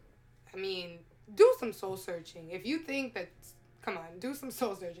 Like, I mean, do some soul searching. If you think that Come on, do some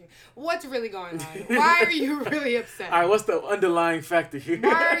soul searching. What's really going on? Why are you really upset? All right, what's the underlying factor here?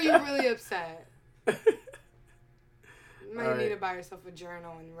 Why are you really upset? You might need to buy yourself a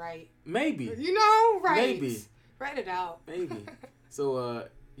journal and write. Maybe. You know, write. Maybe. Write it out. Maybe. So,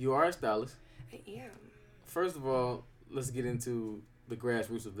 you are a stylist. I am. First of all, let's get into the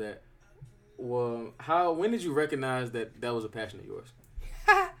grassroots of that. Well, when did you recognize that was a passion of yours?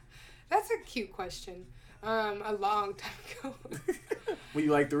 That's a cute question. A long time ago. When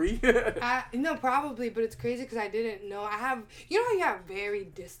you like 3? No, probably, but it's crazy because I didn't know. You know how you have very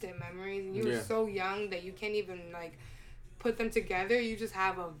distant memories and you were so young that you can't even like put them together. You just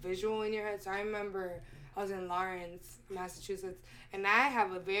have a visual in your head. So I remember I was in Lawrence, Massachusetts, and I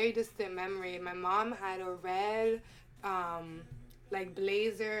have a very distant memory. My mom had a red, like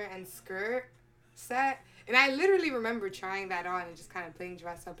blazer and skirt set. And I literally remember trying that on and just kind of playing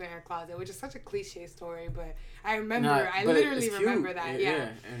dress up in her closet, which is such a cliche story, but I remember, I literally remember that, yeah.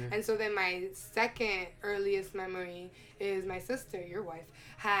 Mm-hmm. And so then my second earliest memory is my sister, your wife,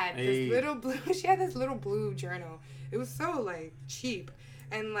 had this little blue, she had this little blue journal. It was so, like, cheap.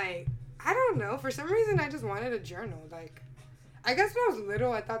 And, like, I don't know, for some reason I just wanted a journal, like, I guess when I was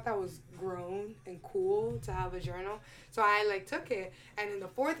little, I thought that was grown and cool to have a journal. So I, like, took it. And in the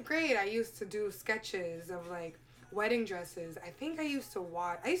 4th grade, I used to do sketches of, like, wedding dresses. I think I used to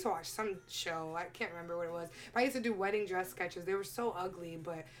watch some show. I can't remember what it was. But I used to do wedding dress sketches. They were so ugly.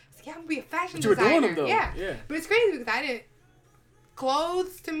 But I was like, yeah, I'm going to be a fashion designer. But you were doing them, though. Yeah. But it's crazy because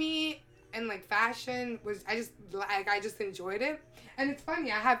clothes to me and, like, fashion was, I just enjoyed it. And it's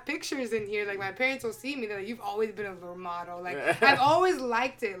funny, I have pictures in here, like, my parents will see me, they're like, you've always been a little model. Like, I've always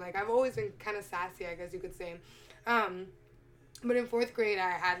liked it. Like, I've always been kind of sassy, I guess you could say. But in 4th grade,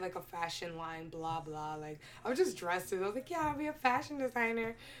 I had, like, a fashion line, blah, blah. Like, I was just dressed. I was like, yeah, I'll be a fashion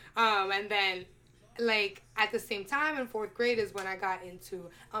designer. And then, like, at the same time in 4th grade is when I got into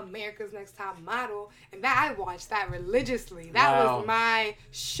America's Next Top Model. And I watched that religiously. That was my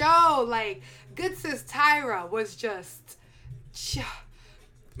show. Like, Good Sis Tyra was just...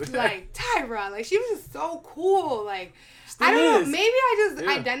 like Tyra, like she was just so cool. Like I don't know, maybe I just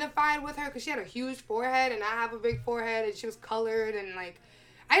identified with her because she had a huge forehead and I have a big forehead and she was colored and like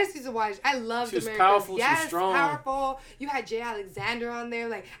I just used to watch. I loved she was America's. Powerful, yes, she was strong. Powerful. You had Jay Alexander on there.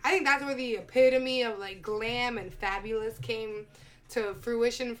 Like I think that's where the epitome of like glam and fabulous came to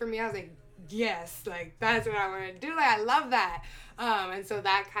fruition for me. I was like, yes, like that's what I want to do. Like I love that. And so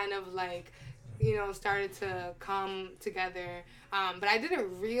that kind of like, you know, started to come together. But I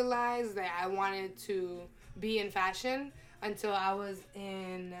didn't realize that I wanted to be in fashion until I was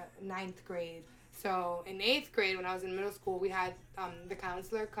in 9th grade. So in 8th grade, when I was in middle school, we had the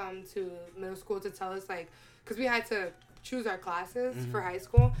counselor come to middle school to tell us, like, because we had to choose our classes for high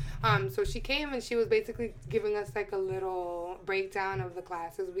school. So she came and she was basically giving us, like, a little breakdown of the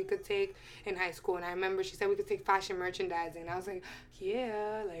classes we could take in high school. And I remember she said we could take fashion merchandising. And I was like,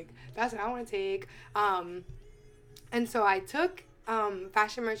 yeah, like, that's what I want to take. And so I took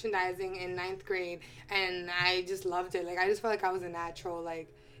fashion merchandising in 9th grade, and I just loved it. Like, I just felt like I was a natural.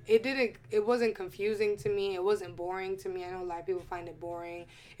 Like, it wasn't confusing to me. It wasn't boring to me. I know a lot of people find it boring.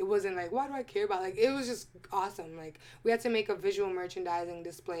 It wasn't like, why do I care about? Like, it was just awesome. Like, we had to make a visual merchandising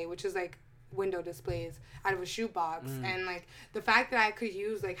display, which is like window displays out of a shoebox. And like the fact that I could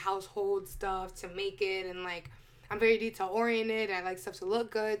use like household stuff to make it, and like I'm very detail oriented and I like stuff to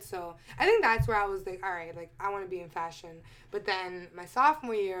look good. So I think that's where I was like, all right, like I want to be in fashion. But then my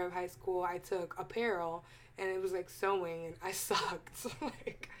sophomore year of high school, I took apparel and it was like sewing and I sucked.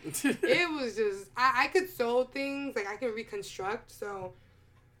 Like it was just, I could sew things, like I could reconstruct. So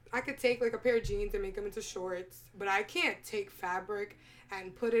I could take like a pair of jeans and make them into shorts, but I can't take fabric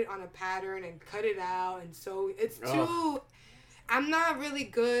and put it on a pattern and cut it out and sew. It's too... I'm not really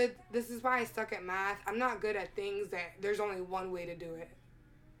good. This is why I suck at math. I'm not good at things that there's only one way to do it.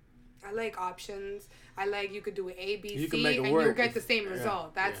 I like options. I like you could do it A, B, you C, and you'll get the same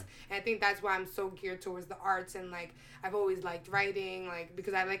result. And I think that's why I'm so geared towards the arts, and like I've always liked writing, like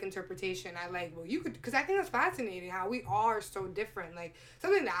because I like interpretation. I like because I think it's fascinating how we all are so different. Like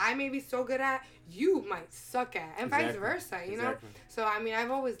something that I may be so good at, you might suck at, and vice versa. You know. So I mean, I've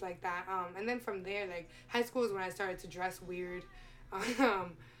always liked that. And then from there, like high school is when I started to dress weird.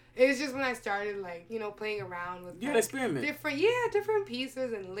 It was just when I started, like, you know, playing around with like, experiment. different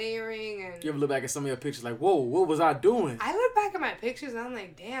pieces and layering. And you ever look back at some of your pictures like, whoa, what was I doing? I look back at my pictures and I'm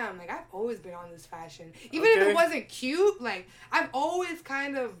like, damn, like I've always been on this fashion. Even if it wasn't cute, like I've always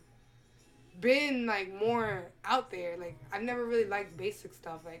kind of been like more out there. Like I've never really liked basic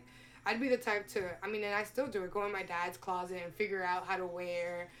stuff. Like I'd be the type to, I mean, and I still do it, go in my dad's closet and figure out how to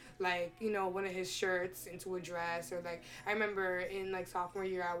wear, like, you know, one of his shirts into a dress. Or, like, I remember in, like, sophomore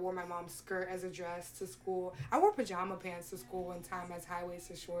year, I wore my mom's skirt as a dress to school. I wore pajama pants to school one time as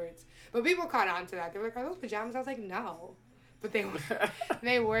high-waisted shorts. But people caught on to that. They were like, are those pajamas? I was like, no. But they were.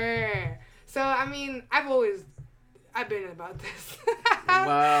 They were. So, I mean, I've been about this.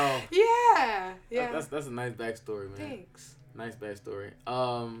 Wow. Yeah. That's a nice backstory, man. Thanks. Nice backstory.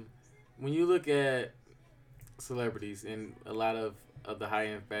 When you look at celebrities and a lot of the high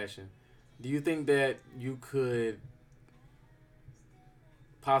end fashion, do you think that you could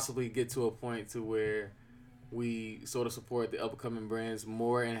possibly get to a point to where we sort of support the upcoming brands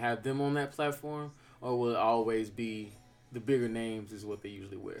more and have them on that platform, or will it always be the bigger names is what they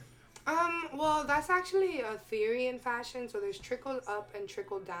usually wear? Well, that's actually a theory in fashion. So there's trickle up and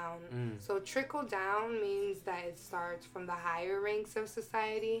trickle down. So trickle down means that it starts from the higher ranks of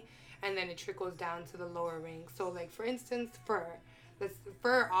society and then it trickles down to the lower ranks. So, like, for instance, fur.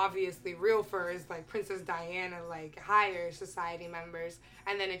 Fur, obviously, real fur is like Princess Diana, like higher society members,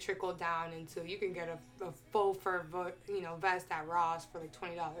 and then it trickled down into you can get a faux fur, vest at Ross for like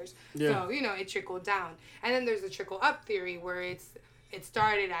 $20. Yeah. So it trickled down, and then there's the trickle up theory where it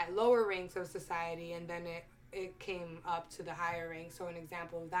started at lower ranks of society, and then it came up to the higher ranks. So an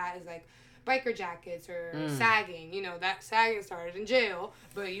example of that is like biker jackets or sagging. That sagging started in jail,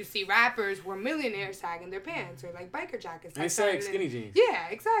 but you see rappers were millionaires sagging their pants, or like biker jackets. They sag skinny jeans. Yeah,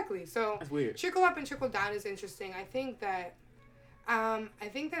 exactly. So that's weird. Trickle up and trickle down is interesting. I think that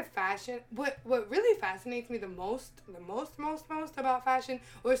fashion, what really fascinates me the most about fashion,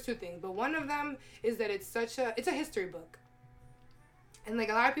 well, there's two things, but one of them is that it's a history book. And like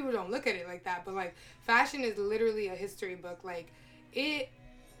a lot of people don't look at it like that, but like fashion is literally a history book. Like it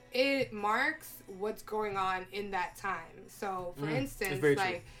marks what's going on in that time. So, for instance,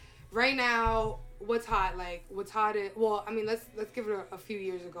 like right now, what's hot? Like what's hot? Let's give it a few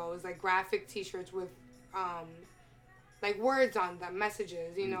years ago. It was like graphic T-shirts with, like words on them,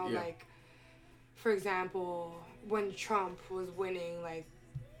 messages. Like, for example, when Trump was winning, like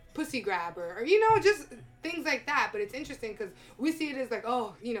pussy grabber, or just things like that. But it's interesting because we see it as like,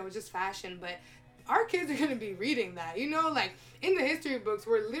 just fashion, but our kids are going to be reading that, like in the history books,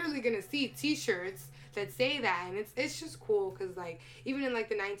 we're literally going to see T-shirts that say that. And it's just cool because like even in like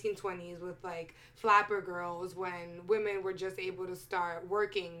the 1920s with like flapper girls, when women were just able to start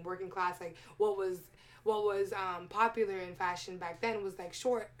working class, like what was popular in fashion back then was like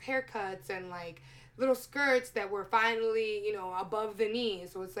short haircuts and like little skirts that were finally, above the knee.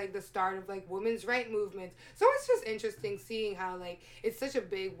 So it's like the start of like women's right movements. So it's just interesting seeing how like it's such a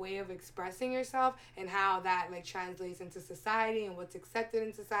big way of expressing yourself and how that like translates into society and what's accepted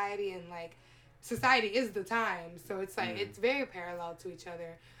in society, and like society is the time. So it's like it's very parallel to each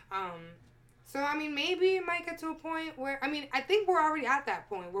other. So I mean maybe it might get to a point where I think we're already at that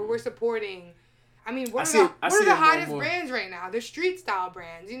point where we're supporting. What are the hottest brands right now? They're street style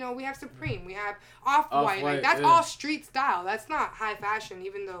brands. We have Supreme. We have Off-White. Like, that's all street style. That's not high fashion,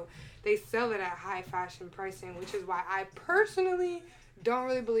 even though they sell it at high fashion pricing, which is why I personally don't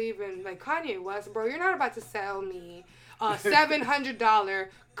really believe in, like, Kanye West. Bro, you're not about to sell me a $700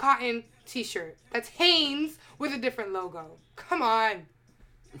 cotton t-shirt. That's Hanes with a different logo. Come on.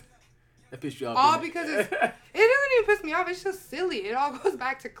 That pissed you off. All because it doesn't even piss me off. It's just silly. It all goes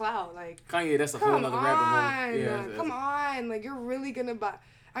back to clout. Like Kanye, that's a whole other rabbit hole. Yeah, come on. Like you're really gonna buy.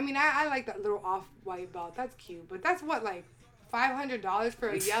 I like that little Off-White belt. That's cute. But that's what, like $500 for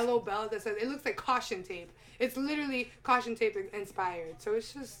a yellow belt that says it looks like caution tape. It's literally caution tape inspired. So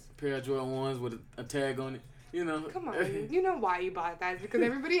it's just pair of Jordan 1s with a tag on it. Come on. You know why you bought that? It's because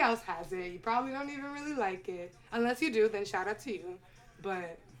everybody else has it. You probably don't even really like it. Unless you do, then shout out to you.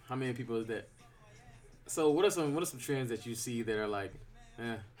 But how many people is that? So what are some trends that you see that are like,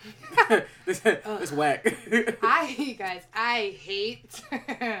 it's whack? I hate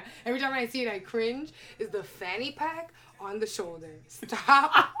every time I see it I cringe, is the fanny pack on the shoulder.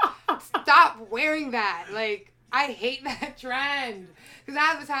 Stop wearing that. Like I hate that trend because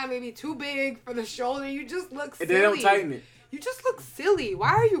half the time it be too big for the shoulder. You just look silly. They don't tighten it. You just look silly.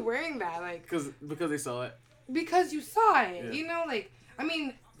 Why are you wearing that? Like because they saw it. Because you saw it.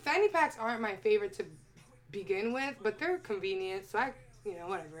 Yeah. Fanny packs aren't my favorite to begin with, but they're convenient, so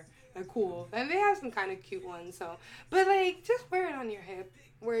whatever. They're cool. And they have some kind of cute ones, so. But, like, just wear it on your hip,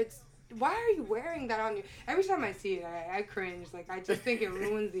 why are you wearing that on your... Every time I see it, I cringe. Like, I just think it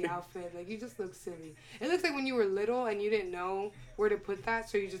ruins the outfit. Like, you just look silly. It looks like when you were little and you didn't know where to put that,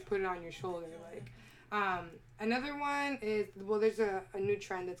 so you just put it on your shoulder. Like, another one is, there's a new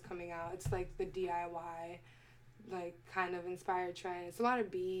trend that's coming out. It's, like, the DIY like kind of inspired trend. It's a lot of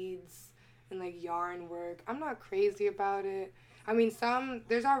beads and like yarn work. I'm not crazy about it. I mean,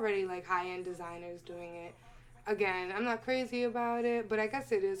 there's already like high-end designers doing it. Again, I'm not crazy about it, but I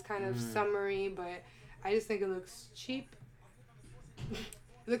guess it is kind of summery, but I just think it looks cheap. It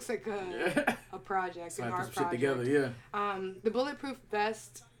looks like a project, an art project. Together, yeah. The bulletproof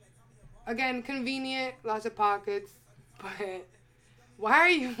vest, again, convenient, lots of pockets, but why are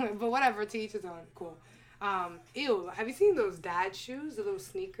you, but whatever, to each his own, cool. Ew, have you seen those dad shoes, the little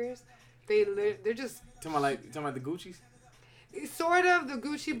sneakers? They're just... Talking about the Gucci's? Sort of the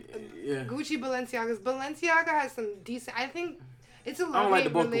Gucci, yeah. Gucci Balenciagas. Balenciaga has some decent. I think it's a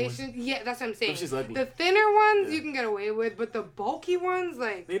love-hate relation. Yeah, that's what I'm saying. The thinner ones you can get away with, but the bulky ones,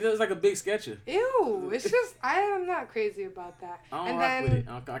 like it does like a big sketcher. Ew, it's just I am not crazy about that. I don't rock with it.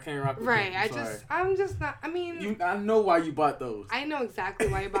 I can't rock with it. Right, I'm just not. I mean, I know why you bought those. I know exactly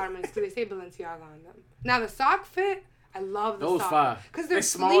why you bought them. It's because they say Balenciaga on them. Now the sock fit, I love the those sock fire because they're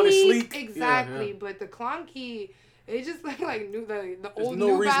small and sleek. Exactly, yeah. But the clunky. It just look like the There's old no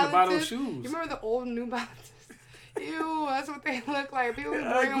New reason Balances. to buy those shoes. You remember the old New Balances? Ew, that's what they look like. People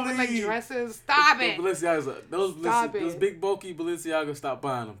wearing them with like dresses. Stop it. Those big bulky Balenciagas. Stop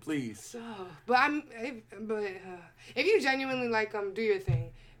buying them, please. So, but if you genuinely like them, do your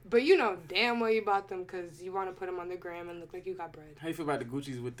thing. But you know damn well you bought them because you want to put them on the gram and look like you got bread. How you feel about the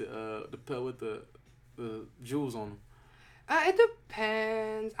Gucci's with the jewels on them? It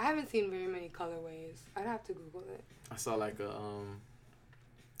depends. I haven't seen very many colorways. I'd have to Google it. I saw like it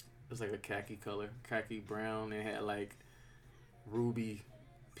was like a khaki color, khaki brown, and it had like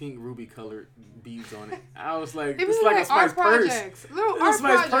pink ruby colored beads on it. I was like, it's like a somebody's purse. Little art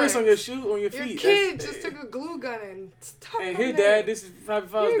somebody's purse on your shoe, on your feet. Your kid just took a glue gun and stuck And here, Dad, this is Happy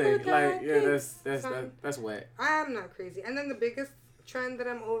Father's Day. Like, yeah, that's whack. I'm not crazy. And then the biggest trend that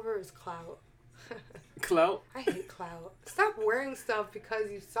I'm over is clout. Clout? I hate clout. Stop wearing stuff because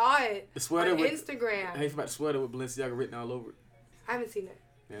you saw it on Instagram. How you feel about the sweater with Balenciaga written all over it? I haven't seen it.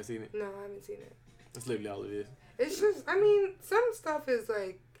 You haven't seen it? No, I haven't seen it. That's literally all it is. It's just, I mean, some stuff is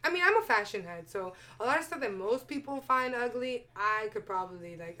like, I mean, I'm a fashion head, so a lot of stuff that most people find ugly, I could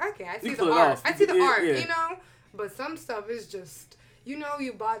probably, like, okay, I see the art. I see the art, you know? But some stuff is just, you know,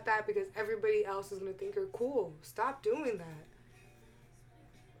 you bought that because everybody else is going to think you're cool. Stop doing that.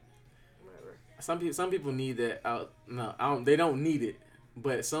 Some people need that out. No, they don't need it,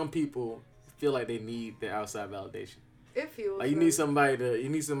 but some people feel like they need the outside validation. It feels like you need somebody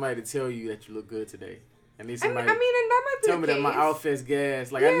to tell you that you look good today. I need somebody. I mean, and that might be tell the me case. that my outfit's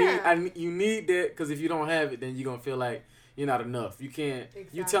gas. Like you need that because if you don't have it, then you're gonna feel like you're not enough. You can't.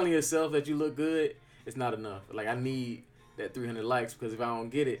 Exactly. You telling yourself that you look good, it's not enough. Like I need that 300 likes because if I don't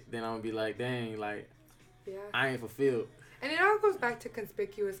get it, then I'm gonna be like, dang, like I ain't fulfilled. And it all goes back to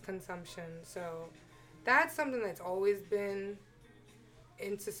conspicuous consumption. So that's something that's always been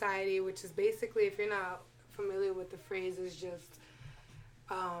in society, which is basically, if you're not familiar with the phrase, is just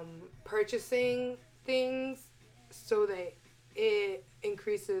purchasing things so that it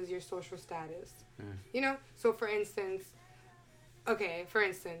increases your social status. You know? So for instance,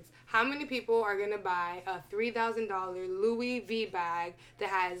 how many people are going to buy a $3,000 Louis V bag that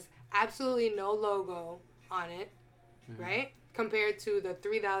has absolutely no logo on it? Right? Compared to the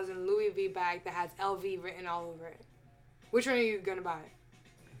 $3,000 Louis V bag that has LV written all over it. Which one are you going to buy?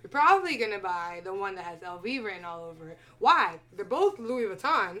 You're probably going to buy the one that has LV written all over it. Why? They're both Louis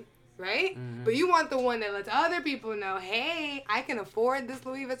Vuitton, right? Mm-hmm. But you want the one that lets other people know, hey, I can afford this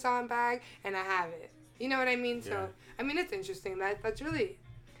Louis Vuitton bag and I have it. You know what I mean? Yeah. So, I mean, it's interesting. That's really,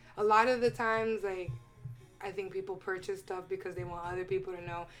 a lot of the times, like, I think people purchase stuff because they want other people to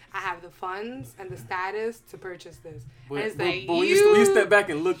know I have the funds and the status to purchase this. But when you step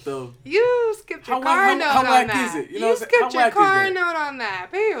back and look though, you skipped your car note on that. How is it? You skipped your car note on that.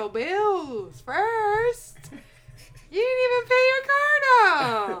 Pay your bills first. You didn't even pay your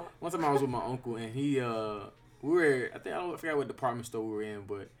car note. One time I was with my uncle and he I forgot what department store we were in,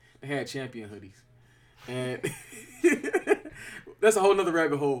 but they had Champion hoodies, and that's a whole nother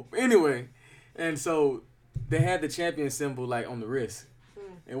rabbit hole. Anyway, and so. They had the Champion symbol like on the wrist.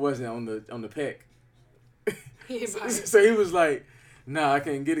 It wasn't on the pec. So he was like, "Nah, I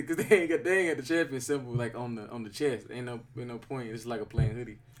can't get it because they ain't got the Champion symbol like on the chest. Ain't no point. It's like a plain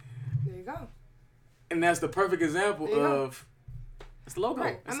hoodie." There you go. And that's the perfect example of it's the logo.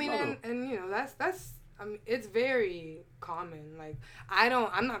 Right. I mean, and you know that's I mean it's very common. Like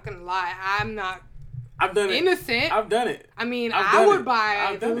I'm not gonna lie, I've done it. Innocent. I've done it. I mean, I've I done would it. buy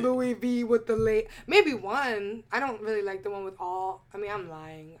I've the done it. Louis V with the maybe one. I don't really like the one with all. I mean, I'm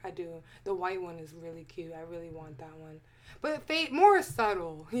lying. I do. The white one is really cute. I really want that one. But more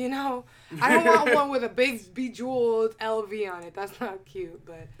subtle, you know? I don't want one with a big bejeweled LV on it. That's not cute,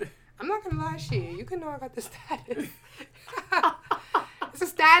 but I'm not going to lie to you. You can know I got the status. It's a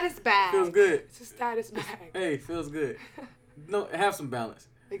status bag. Feels good. It's a status bag. Hey, feels good. No, have some balance.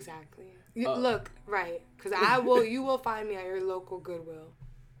 Exactly. You, Uh, look, right. Because you will find me at your local Goodwill.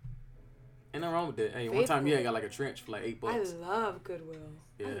 Ain't nothing wrong with that. Hey, one time I got like a trench for like $8. I love Goodwill.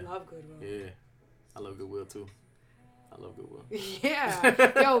 Yeah. I love Goodwill. Yeah. I love Goodwill too. I love Goodwill.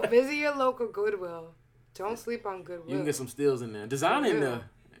 Yeah. Yo, visit your local Goodwill. Don't sleep on Goodwill. You can get some steals in there. Design in there.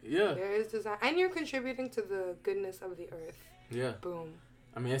 Yeah. There is design. And you're contributing to the goodness of the earth. Yeah. Boom.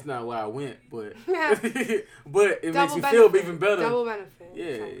 I mean, that's not why I went, but Yeah. but it makes you benefit. feel even better. Double benefit.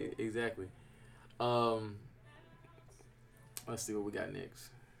 Yeah, exactly. Let's see what we got next.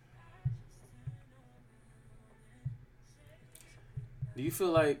 Do you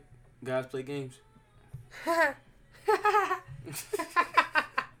feel like guys play games? I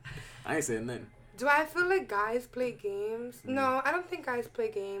ain't saying nothing. Do I feel like guys play games? No, I don't think guys play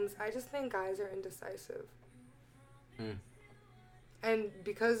games. I just think guys are indecisive. And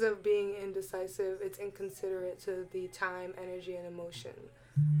because of being indecisive, it's inconsiderate to the time, energy, and emotion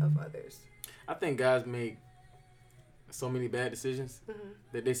of others. I think guys make so many bad decisions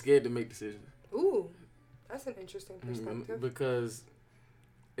that they're scared to make decisions. Ooh, that's an interesting perspective. Because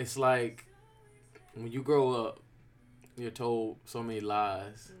it's like when you grow up, you're told so many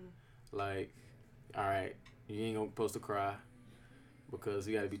lies. Like, all right, you ain't supposed to cry because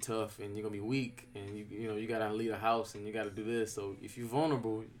you got to be tough and you're going to be weak and you got to leave the house and you got to do this. So if you're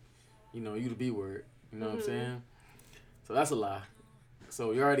vulnerable, you the B word. You know what I'm saying? So that's a lie.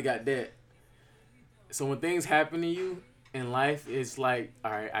 So you already got that. So when things happen to you in life, it's like,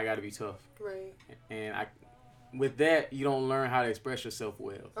 all right, I got to be tough. Right. And with that, you don't learn how to express yourself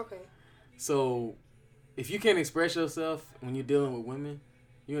well. Okay. So if you can't express yourself when you're dealing with women,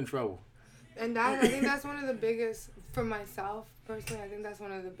 you're in trouble. And I think that's one of the biggest, for myself personally, I think that's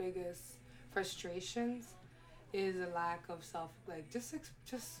one of the biggest frustrations is a lack of just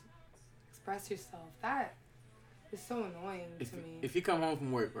express yourself. That is so annoying to me. If you come home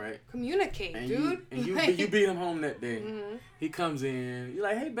from work, right? Communicate, and dude. You beat him home that day. He comes in, you're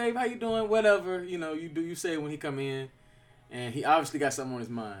like, hey babe, how you doing? Whatever, you say when he come in, and he obviously got something on his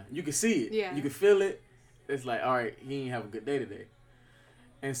mind. You can see it. Yeah. You can feel it. It's like, all right, he ain't have a good day today.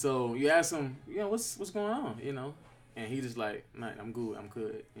 And so you ask him, what's going on, and he just like, nah, I'm good,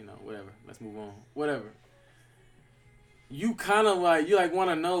 whatever, let's move on, whatever. You kind of like,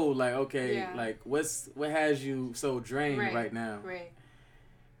 want to know, like, okay, like, what has you so drained right now? Right.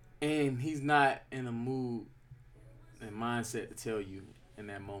 And he's not in a mood and mindset to tell you in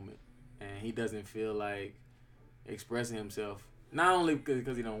that moment. And he doesn't feel like expressing himself, not only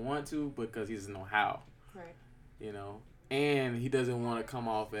because he don't want to, but because he doesn't know how. Right. And he doesn't want to come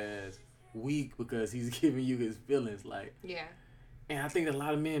off as weak because he's giving you his feelings, like. Yeah. And I think a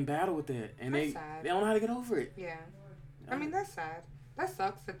lot of men battle with that, and they don't know how to get over it. Yeah. I mean, that's sad. That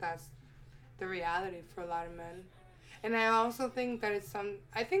sucks that that's the reality for a lot of men. And I also think that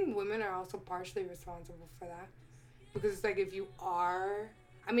I think women are also partially responsible for that. Because it's like if you are,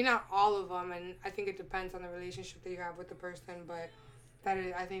 I mean, not all of them, and I think it depends on the relationship that you have with the person, but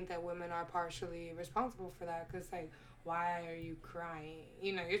I think that women are partially responsible for that. Because, like, why are you crying?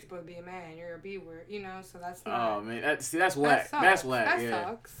 You're supposed to be a man. You're a B word, so that's not. Oh, man. That's whack. That's whack. That yeah.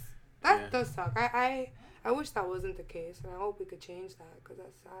 sucks. That does suck. I wish that wasn't the case, and I hope we could change that, because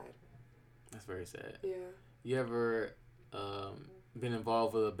that's sad. That's very sad. Yeah. You ever been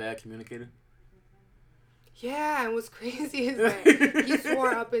involved with a bad communicator? Yeah, and what's crazy is that he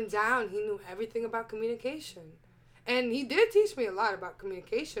swore up and down he knew everything about communication. And he did teach me a lot about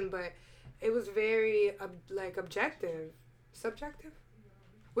communication, but it was very, objective. Subjective?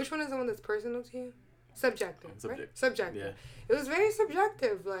 Which one is the one that's personal to you? Subjective, right? Subjective. Yeah. It was very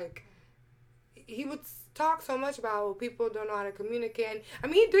subjective. Like, he would talk so much about how people don't know how to communicate. And, I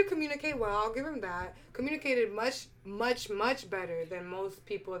mean, he did communicate well. I'll give him that. Communicated much, much, much better than most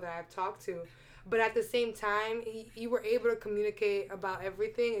people that I've talked to. But at the same time, you were able to communicate about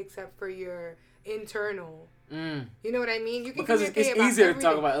everything except for your internal. You know what I mean? You can because it's easier to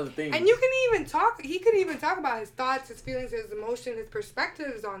talk about other things. And you can even talk. He could even talk about his thoughts, his feelings, his emotion, his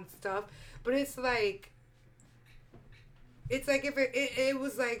perspectives on stuff. But it's like if it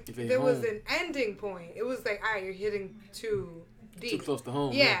was like there was an ending point. It was like, all right, you're hitting too deep, too close to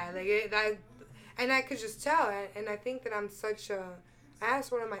home. Yeah, like and I could just tell. And I think that I'm such a. I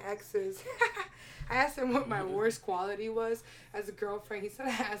asked one of my exes. I asked him what my worst quality was as a girlfriend. He said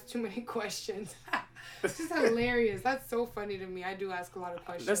I asked too many questions. It's just hilarious. That's so funny to me. I do ask a lot of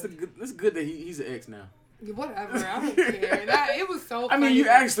questions. That's good that he's an ex now. Whatever, I don't care. It was so funny. I mean, you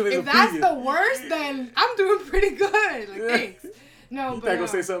asked him his If opinion. that's the worst, then I'm doing pretty good. Like, thanks. No, you but gonna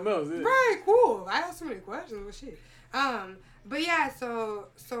say something else? Yeah. Right, cool. I asked so many questions. Well, shit. But yeah, so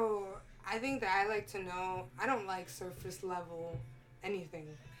I think that I like to know. I don't like surface level anything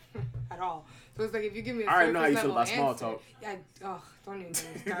at all. So it's like if you give me a I already surface know how you level feel about answer, small talk. Yeah, don't even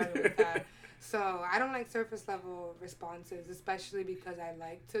get me started with that. So I don't like surface level responses, especially because I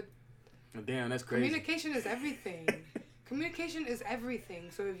like to. Damn, that's crazy. Communication is everything. Communication is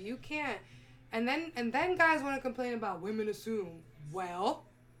everything. So if you can't, and then guys want to complain about women assume. Well,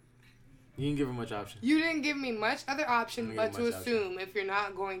 you didn't give her much option. you didn't give me much other option but to assume if you're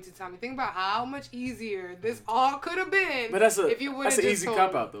not going to tell me. Think about how much easier this all could have been. But that's if you that's an easy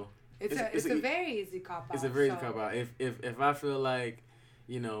cop out though. It's a very easy cop out. It's a very easy cop out. If I feel like,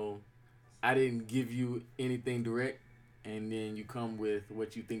 I didn't give you anything direct, and then you come with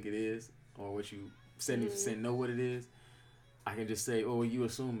what you think it is, or what you 70% know what it is, I can just say, "Oh, you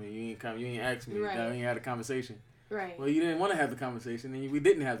assuming you ain't asked me, right. You ain't had a conversation." Right. Well, you didn't want to have the conversation, and we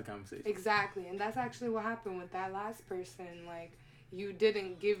didn't have the conversation. Exactly, and that's actually what happened with that last person. Like, you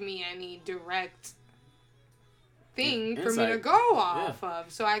didn't give me any direct thing for me to go off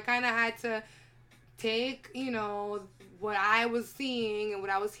of, so I kind of had to take, what I was seeing and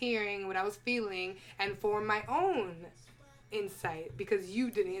what I was hearing, what I was feeling, and form my own insight because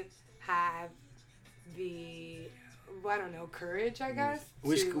you didn't have the, I don't know, courage, I guess.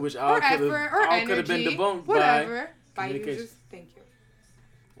 Which all could have been debunked by you just, thank you.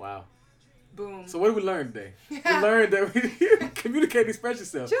 Wow. Boom. So what did we learn today? We learned that we communicate, express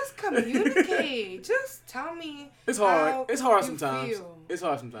yourself. Just communicate. Just tell me. It's hard. How it's hard you sometimes. Feel. It's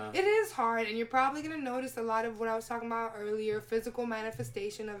hard sometimes. It is hard, and you're probably gonna notice a lot of what I was talking about earlier, physical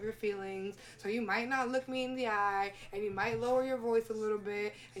manifestation of your feelings. So you might not look me in the eye, and you might lower your voice a little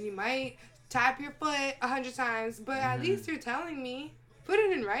bit, and you might tap your foot 100 times. But at least you're telling me. Put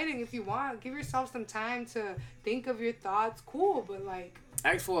it in writing if you want. Give yourself some time to think of your thoughts. Cool, but like.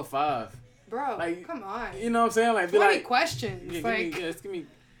 Ask for a 5. Bro, like, come on. You know what I'm saying? Like, 20 questions. Yeah, like, give me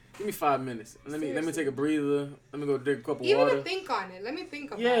 5 minutes. Let me take a breather. Let me go drink a cup of even water. to think on it. Let me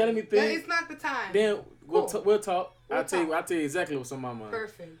think about it. Yeah, let me think. It's not the time. Then we'll talk. I'll tell you exactly what's on my mind.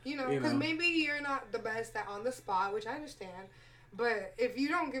 Perfect. Because maybe you're not the best at on the spot, which I understand. But if you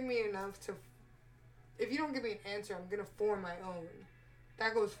don't give me an answer, I'm gonna form my own.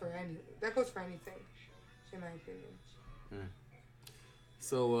 That goes for anything, in my opinion.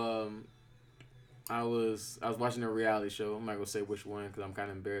 So I was watching a reality show. I'm not gonna say which one because I'm kind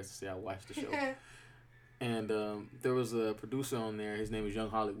of embarrassed to say I watched the show. And there was a producer on there. His name is Young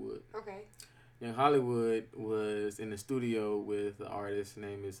Hollywood. Okay. Young Hollywood was in the studio with an artist. Her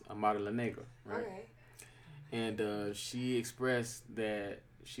name is Amara La Negra. Right? Okay. And she expressed that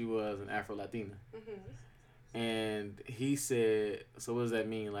she was an Afro-Latina. Mm-hmm. And he said, "So what does that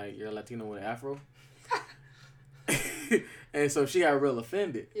mean? Like you're a Latino with an Afro?" And so she got real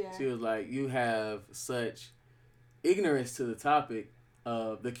offended. Yeah. She was like, "You have such ignorance to the topic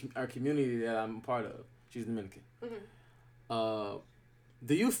of our community that I'm a part of." She's Dominican. Mm-hmm.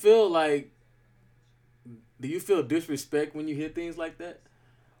 Do you feel disrespect when you hear things like that?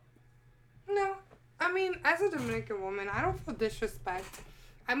 No. I mean, as a Dominican woman, I don't feel disrespect.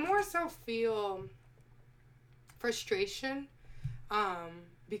 I more so feel frustration,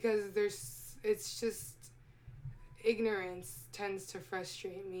 because it's just ignorance tends to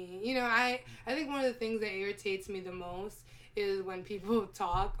frustrate me. I think one of the things that irritates me the most is when people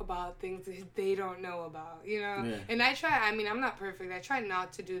talk about things that they don't know about, Yeah. And I'm not perfect. I try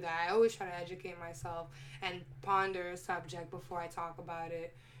not to do that. I always try to educate myself and ponder a subject before I talk about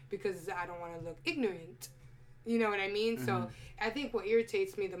it because I don't want to look ignorant. You know what I mean? Mm-hmm. So I think what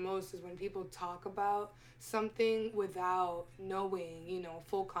irritates me the most is when people talk about something without knowing,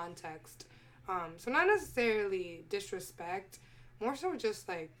 full context. So not necessarily disrespect, more so just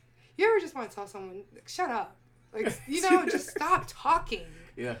like, you ever just want to tell someone, like, shut up. Like, just stop talking.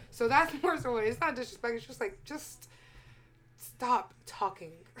 Yeah. So that's more so it's not disrespect, it's just like, just stop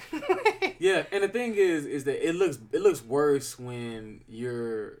talking. Yeah, and the thing is that it looks worse when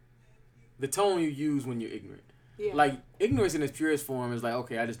the tone you use when you're ignorant. Yeah. Like, ignorance in its purest form is like,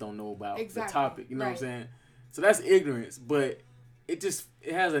 okay, I just don't know about the topic. You know right. what I'm saying? So that's ignorance, but it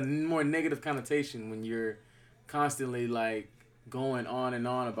has a more negative connotation when you're constantly, like, going on and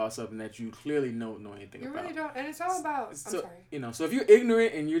on about something that you clearly don't know anything about. You really don't, and it's all about, I'm sorry. So if you're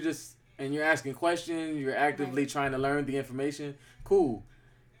ignorant and you're asking questions, you're actively trying to learn the information, cool.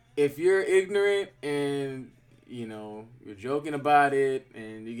 if you're ignorant and you're joking about it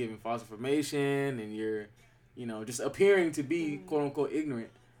and you're giving false information and you're just appearing to be quote unquote ignorant,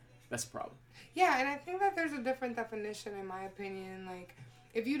 that's a problem. Yeah, and I think that there's a different definition in my opinion. Like,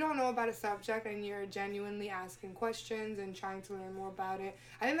 if you don't know about a subject and you're genuinely asking questions and trying to learn more about it,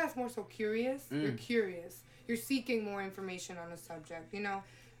 I think that's more so curious. You're curious. You're seeking more information on a subject,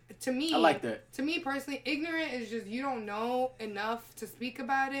 To me, I like that. To me personally, ignorant is just you don't know enough to speak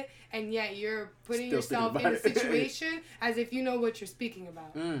about it, and yet you're putting yourself in a situation as if you know what you're speaking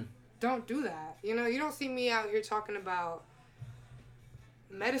about. Don't do that. You don't see me out here talking about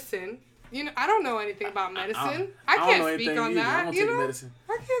medicine. I don't know anything about medicine. I can't speak on that. I don't take medicine.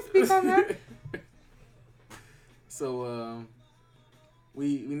 I can't speak on that. So,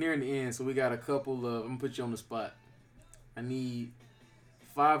 we nearing the end. So we got a couple of. I'm gonna put you on the spot. I need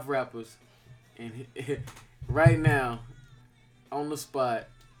 5 rappers, and right now, on the spot,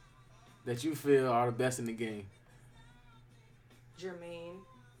 that you feel are the best in the game. Jermaine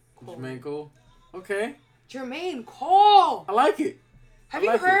Cole. Jermaine Cole. Okay. Jermaine Cole. I like it. Have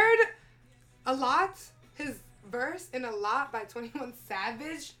you heard A Lot? His verse in A Lot by 21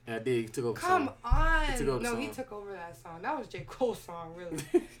 Savage? Yeah, I did. He took over the song. Come on. He took over the song. He took over that song. That was J. Cole's song, really.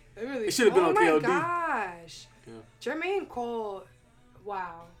 It should have been on KOD. Oh my gosh. Yeah. Jermaine Cole,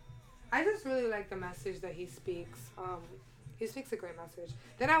 wow. I just really like the message that he speaks. He speaks a great message.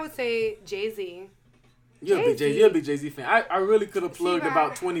 Then I would say Jay-Z. You're a big Jay-Z fan. I really could have plugged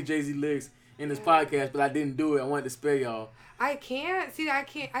about 20 Jay-Z lyrics in this podcast, but I didn't do it. I wanted to spare y'all. I can't.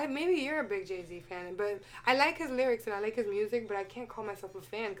 Maybe you're a big Jay-Z fan, but I like his lyrics and I like his music, but I can't call myself a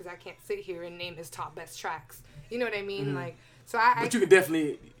fan because I can't sit here and name his top best tracks. You know what I mean? Mm-hmm. But you can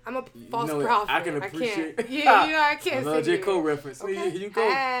definitely. I'm a false prophet. I can appreciate. I can't. Yeah, I can't. Another J. Cole reference. Okay. Here you go.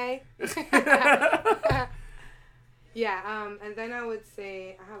 Hey. Yeah. And then I would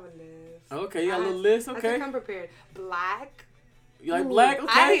say I have a list. Okay, you got a little list. Okay. I think I'm prepared. Black. You like Black?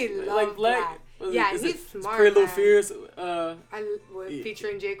 Okay. I love Black. Yeah, he's smart. Pretty Little Fears.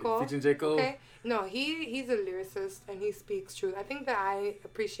 Featuring J. Cole. Featuring J. Cole. Okay. No, he's a lyricist and he speaks truth. I think that I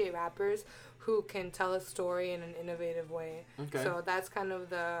appreciate rappers who can tell a story in an innovative way. Okay. So that's kind of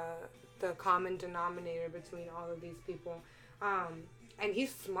the common denominator between all of these people. And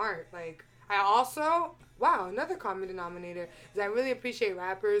he's smart. Another common denominator is I really appreciate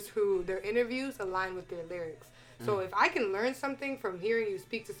rappers who their interviews align with their lyrics. So if I can learn something from hearing you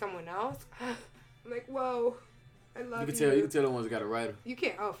speak to someone else, I'm like, whoa, I love you. You can tell the ones that got a writer. You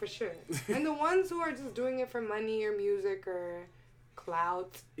can, for sure. And the ones who are just doing it for money or music or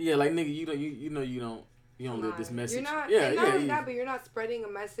clout. Yeah, like nigga, you don't live this message. You're not. Yeah, not only that, but you're not spreading a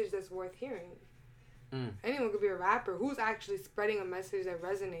message that's worth hearing. Anyone could be a rapper who's actually spreading a message that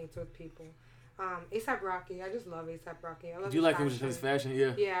resonates with people. A$AP Rocky, I just love A$AP Rocky. I love. Do you like his fashion?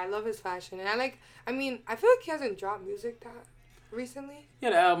 Yeah. Yeah, I love his fashion, and I feel like he hasn't dropped music that recently. He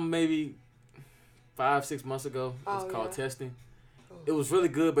had an album maybe 5-6 months ago. It's called Testing. Oh. It was really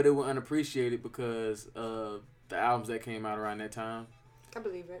good, but it was unappreciated because of the albums that came out around that time. I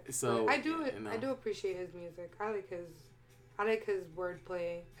believe it. So I do appreciate his music. I like his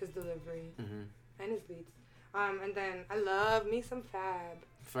wordplay, his delivery, and his beats. And then I love me some Fab.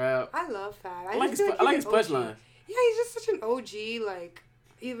 I love Fab. I like his punchline. Yeah, he's just such an OG.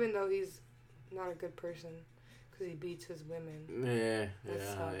 Even though he's not a good person, because he beats his women.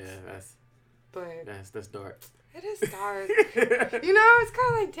 That's dark. It is dark. It's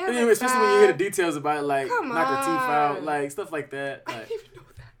kind of like damn. Anyway, especially when you hear the details about it, knock her teeth out, stuff like that. I didn't even know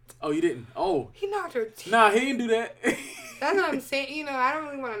that. Oh, you didn't? Oh. He knocked her teeth. Nah, he didn't do that. That's what I'm saying. I don't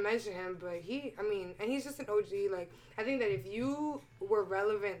really want to mention him, but and he's just an OG. I think that if you were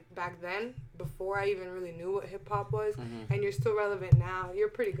relevant back then, before I even really knew what hip hop was, and you're still relevant now, you're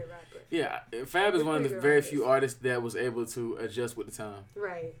a pretty good rapper. Yeah, Fab is one of the very few artists that was able to adjust with the time.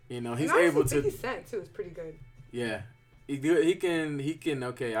 Right. He's able to. 50 Cent too is pretty good. Yeah. He can.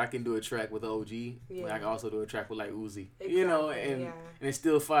 Okay, I can do a track with OG. Yeah. I can also do a track with Uzi. Exactly, and it's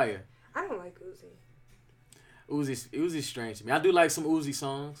still fire. I don't like Uzi. Uzi's strange to me. I do like some Uzi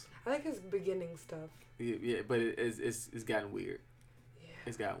songs. I like his beginning stuff. Yeah, but it's gotten weird. Yeah.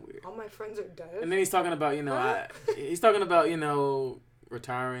 It's gotten weird. All my friends are dead. And then he's talking about he's talking about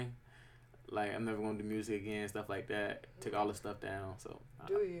retiring. I'm never going to do music again, stuff like that. Took all the stuff down. So I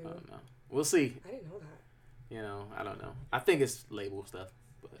don't know. We'll see. I didn't know that. I don't know. I think it's label stuff,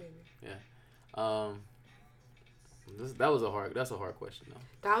 but maybe. Yeah. That's a hard question though.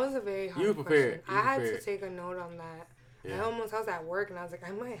 That was a very hard question. You prepared. I had to take a note on that. Yeah. I was at work and I was like,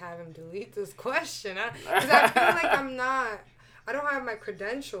 I might have him delete this question. Because I feel like I don't have my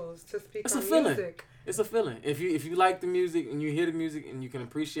credentials to speak It's on a feeling. music. It's a feeling. If you like the music and you hear the music and you can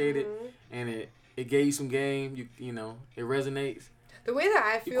appreciate it, and it gave you some game, you know it resonates. The way that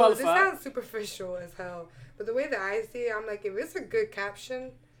I feel, this qualified. sounds superficial as hell, but the way that I see it, I'm like, if it's a good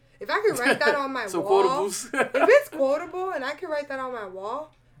caption, if I could write that on my Some wall, quotables. if it's quotable and I could write that on my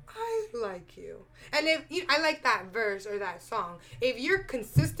wall, I like you. And if you, I like that verse or that song. If you're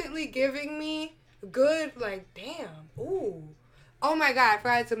consistently giving me good, like, damn, ooh. Oh my God, I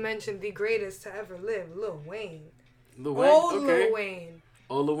forgot to mention the greatest to ever live, Lil Wayne. Lil Wayne. Old Okay. Lil Wayne.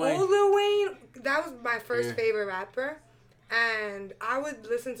 Old Lil Wayne. Old Lil Wayne, that was my first Yeah. favorite rapper. And I would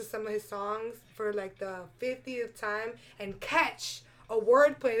listen to some of his songs for like the 50th time and catch a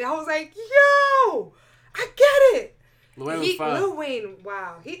wordplay. I was like, yo, I get it. Lil Wayne was fire. Lil Wayne,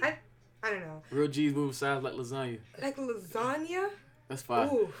 wow. I don't know. Real G's move sides like lasagna. Like lasagna? That's fire.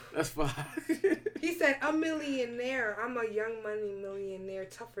 Ooh. That's fire. He said, a millionaire. I'm a young money millionaire,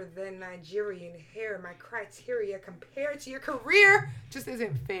 tougher than Nigerian hair. My criteria compared to your career just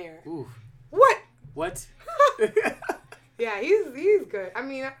isn't fair. Ooh. What? What? Yeah, he's good. I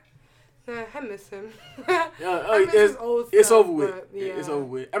mean, I miss him. Yeah, his old it's stuff, over with. but, Yeah. It's over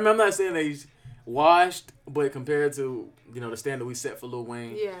with. I mean, I'm not saying that he's washed, but compared to the standard we set for Lil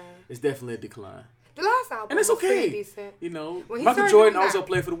Wayne, Yeah. it's definitely a decline. The last album And it's was okay. pretty decent. Michael started Jordan doing also that-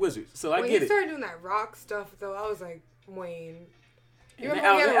 played for the Wizards, so I When get he it. started doing that rock stuff, though, I was like, Wayne. You And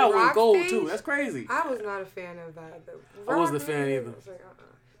ever get that a album was rock gold stage? too. That's crazy. I was not a fan of that. The I wasn't rock a fan music, either. I was like,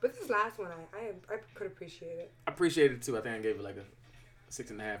 But this last one, I could appreciate it. I appreciate it too. I think I gave it like a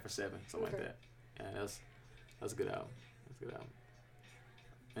 6.5 or 7, something Okay. like that. Yeah, that's a good album. That's a good album.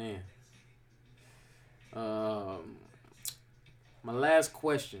 Man. My last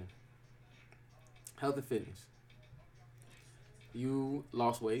question. Health and fitness. You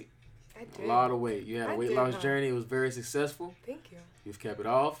lost weight. I did. A lot of weight. You had a I weight did, loss huh? journey. It was very successful. Thank you. You've kept it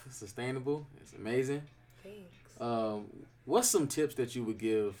off. It's sustainable. It's amazing. Thanks. What's some tips that you would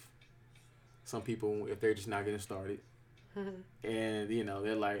give some people if they're just not getting started? And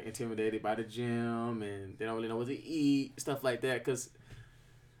they're like intimidated by the gym and they don't really know what to eat, stuff like that, because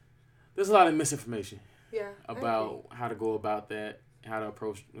there's a lot of misinformation Yeah. about how to go about that, how to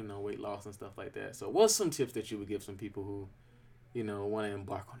approach weight loss and stuff like that. So what's some tips that you would give some people who want to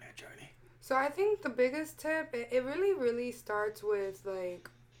embark on that journey? So I think the biggest tip, it really, really starts with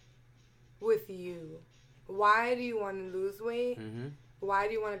with you. Why do you want to lose weight? Mm-hmm. Why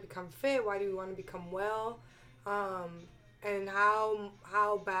do you want to become fit? Why do you want to become well? And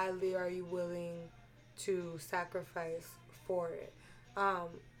how badly are you willing to sacrifice for it?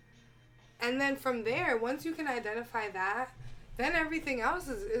 And then from there, once you can identify that, then everything else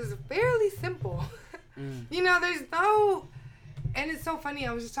is fairly simple. There's no... And it's so funny,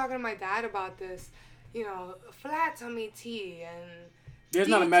 I was just talking to my dad about this, flat tummy tea and There's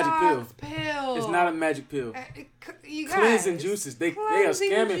not a magic pill. It's not a magic pill. You guys, Cleansing juices. They are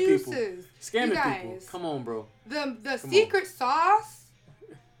cleansing scamming people. juices. Scamming You people. guys. Come on, bro. The secret sauce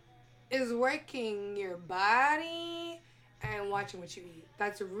is working your body and watching what you eat.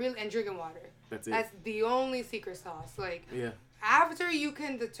 That's real, and drinking water. That's it. That's the only secret sauce. Like, Yeah. after you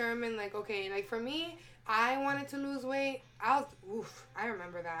can determine, like, okay, like for me, I wanted to lose weight. I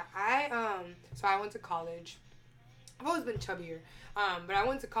remember that. So I went to college. I've always been chubbier. But I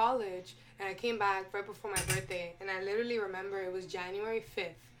went to college and I came back right before my birthday, and I literally remember it was January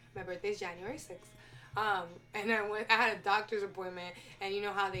 5th. My birthday's January 6th. And I had a doctor's appointment, and you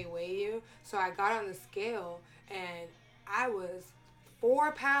know how they weigh you? So I got on the scale and I was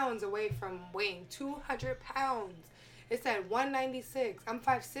 4 pounds away from weighing 200 pounds. It said 196. I'm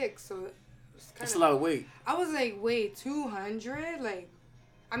 5'6", so That's a lot of weight. I was like, wait, 200? Like,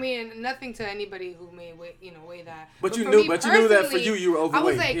 I mean, nothing to anybody who may weigh that. But you for knew, me but you knew that for personally, you were overweight. I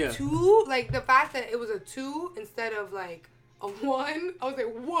was like, yeah. 2, like the fact that it was a 2 instead of like a 1, I was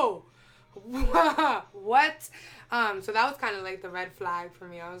like, whoa, what? So that was kind of like the red flag for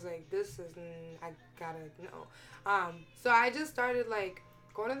me. I was like, this is, I gotta know. So I just started like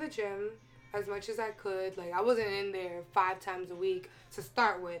going to the gym as much as I could. Like, I wasn't in there 5 times a week to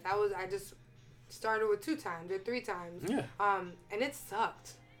start with. I just started with 2 times or 3 times. Yeah. And it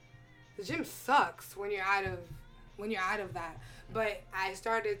sucked. The gym sucks when you're out of that. But I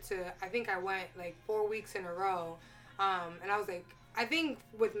started to, I think I went like 4 weeks in a row. And I was like, I think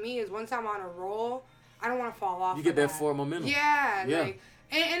with me is once I'm on a roll, I don't want to fall off. You get that forward momentum. Yeah. Yeah. Like,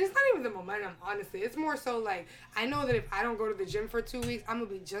 and it's not even the momentum, honestly. It's more so like, I know that if I don't go to the gym for 2 weeks, I'm going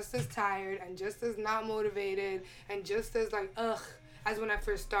to be just as tired and just as not motivated and just as like, ugh, as when I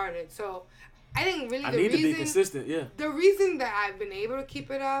first started. So I think really I the need reason to be consistent. Yeah. the reason that I've been able to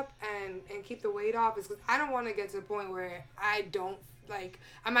keep it up and keep the weight off is because I don't want to get to the point where I don't like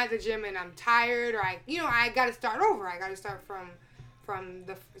I'm at the gym and I'm tired or I got to start over. I got to start from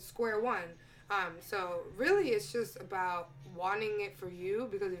the square one. So really it's just about wanting it for you,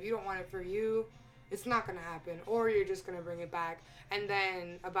 because if you don't want it for you, it's not going to happen, or you're just going to bring it back. And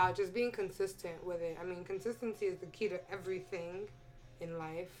then about just being consistent with it. I mean, consistency is the key to everything in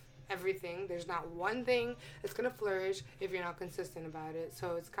life. Everything. There's not one thing that's going to flourish if you're not consistent about it.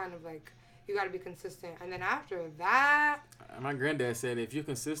 So it's kind of like you got to be consistent. And then after that, My granddad said if you're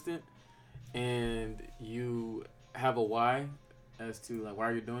consistent and you have a why as to like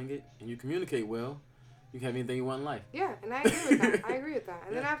why you're doing it, and you communicate well, you can have anything you want in life. yeah, and I agree with that. I agree with that.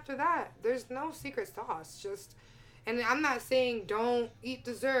 And then after that, there's no secret sauce. Just, and I'm not saying don't eat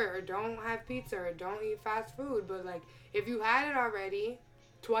dessert or don't have pizza or don't eat fast food, but like if you had it already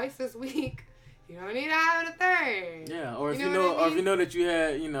twice this week, you don't need to have it a third. Yeah, or if You you know know, what I or if you mean? know that you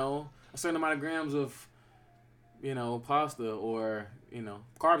had, a certain amount of grams of, pasta or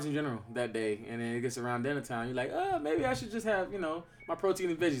carbs in general that day, and then it gets around dinner time, you're like, maybe I should just have, my protein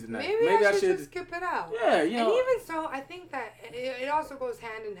and veggies tonight. Maybe I should just skip it out. Yeah, And even so, I think that it also goes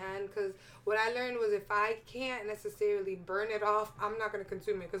hand in hand, because what I learned was if I can't necessarily burn it off, I'm not going to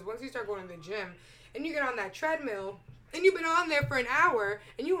consume it. Because once you start going to the gym and you get on that treadmill and you've been on there for an hour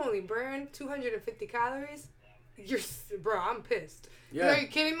and you only burn 250 calories, bro, I'm pissed. Yeah. Are you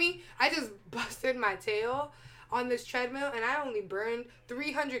kidding me? I just busted my tail on this treadmill and I only burned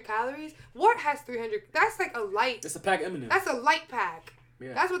 300 calories. What has 300? That's like a light. It's a pack of M&Ms. That's a light pack.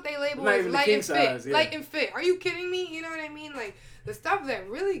 Yeah. That's what they label Not as even the light king and fit. size, yeah. Light and fit. Are you kidding me? You know what I mean? Like, the stuff that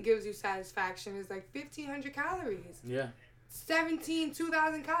really gives you satisfaction is like 1,500 calories. Yeah.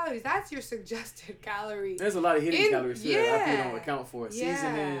 2,000 calories. That's your suggested calorie. There's a lot of hidden calories too that people don't account for. Yeah.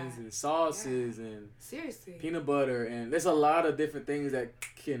 Seasonings and sauces and Seriously. peanut butter, and there's a lot of different things that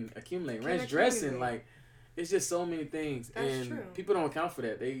can accumulate. Ranch dressing, like, it's just so many things. That's and true. people don't account for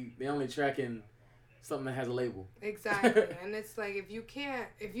that. They only tracking something that has a label. Exactly. And it's like if you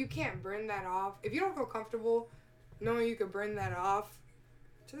can't burn that off, if you don't feel comfortable knowing you could burn that off,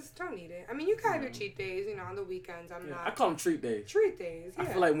 just don't eat it. I mean, you can have your cheat days, on the weekends. I call them treat days. Treat days. Yeah. I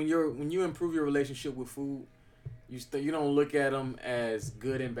feel like when you improve your relationship with food, you don't look at them as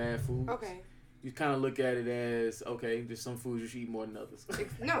good and bad foods. Okay. You kind of look at it as, okay, there's some foods you should eat more than others.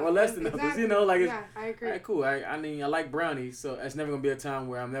 No. or less than others. Like, yeah, I agree. All right, cool. I mean, I like brownies, so it's never gonna be a time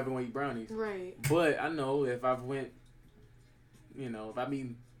where I'm never gonna eat brownies. Right. But I know if I've went, if I'm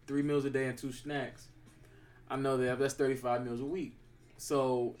eating 3 meals a day and 2 snacks, I know that that's 35 meals a week.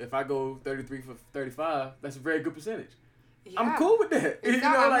 So if I go 33 for 35, that's a very good percentage. Yeah. I'm cool with that. Exactly.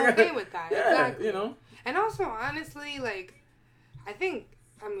 I'm okay with that. Yeah, Exactly. And also, honestly, like,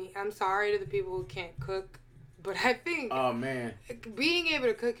 I'm sorry to the people who can't cook, but I think Oh man, being able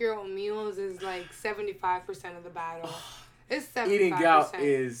to cook your own meals is like 75% of the battle. It's 75%. eating out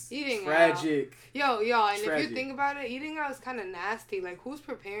is tragic. Yo, and if Tragic. you think about it, eating out is kind of nasty. Like, who's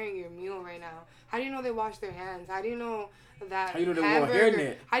preparing your meal right now? How do you know they wash their hands? How do you know that How do you know they wore a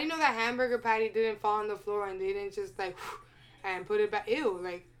hairnet? How do you know that hamburger patty didn't fall on the floor and they didn't just like and put it back? Ew.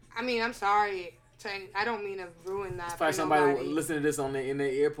 Like, I mean, I'm sorry. I don't mean to ruin that. Probably somebody listening to this in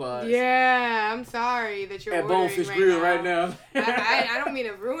their earpods. Yeah, I'm sorry that you're at ordering Bonefish right Grill now. right now. I don't mean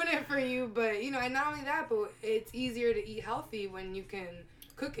to ruin it for you, but and not only that, but it's easier to eat healthy when you can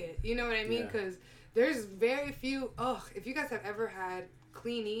cook it. You know what I mean? Yeah. Because there's very few. If you guys have ever had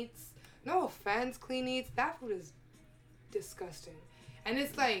Clean Eats, no offense, Clean Eats, that food is disgusting, and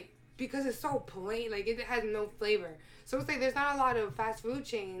it's like because it's so plain, like it has no flavor. So it's like there's not a lot of fast food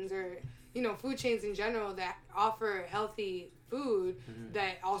chains or food chains in general that offer healthy food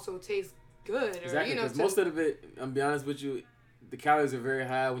that also tastes good. Exactly, because most of it, I'll be honest with you, the calories are very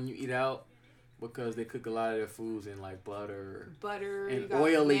high when you eat out because they cook a lot of their foods in like butter and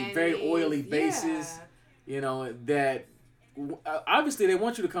very oily bases. Yeah. That obviously they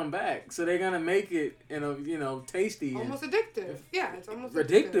want you to come back, so they're gonna make it tasty, almost addictive. Yeah, it's almost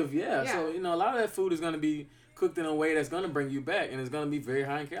addictive. Yeah. Yeah. So a lot of that food is gonna be cooked in a way that's gonna bring you back, and it's gonna be very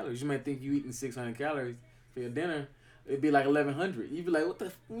high in calories. You might think you eating 600 calories for your dinner. It'd be like 1,100. You'd be like, what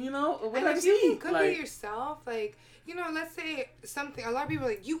the, what did I just you eat? can cook it yourself, like, let's say something, a lot of people are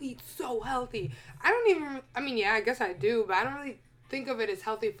like, you eat so healthy. I guess I do, but I don't really think of it as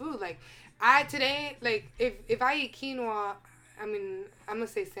healthy food. Like, today, like, if I eat quinoa, I mean, I'm gonna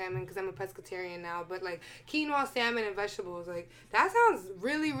say salmon because I'm a pescatarian now, but like quinoa, salmon, and vegetables, like that sounds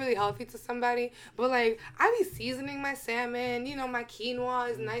really, really healthy to somebody. But like I be seasoning my salmon, you know, my quinoa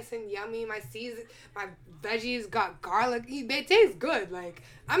is nice and yummy. My veggies got garlic. They taste good. Like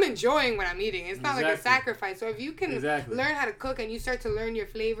I'm enjoying what I'm eating. It's not like a sacrifice. So if you can learn how to cook and you start to learn your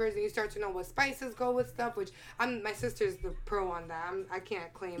flavors and you start to know what spices go with stuff, which my sister's the pro on that. I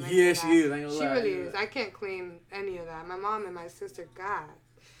can't claim any of that. Yeah, she is. She really is. I can't claim any of that. My mom and my sister, God,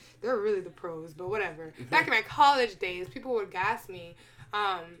 they're really the pros, but whatever. Back in my college days, people would gas me.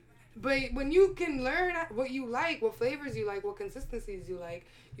 But when you can learn what you like, what flavors you like, what consistencies you like,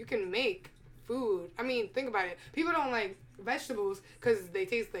 you can make food. I mean, think about it. People don't like vegetables because they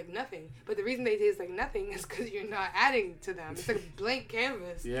taste like nothing. But the reason they taste like nothing is because you're not adding to them. It's like a blank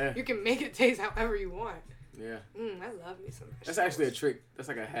canvas. Yeah. You can make it taste however you want. Yeah. I love me some vegetables. That's actually a trick. That's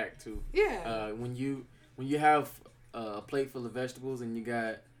like a hack, too. Yeah. When you have a plate full of vegetables and you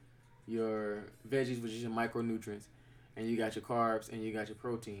got your veggies, which is your micronutrients, and you got your carbs and you got your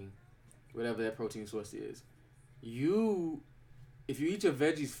protein, whatever that protein source is, if you eat your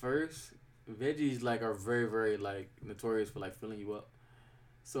veggies first, veggies like are very, very like notorious for like filling you up.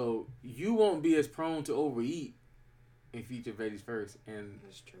 So you won't be as prone to overeat if you eat your veggies first. And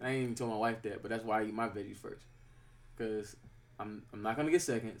I ain't even told my wife that, but that's why I eat my veggies first, because I'm not gonna get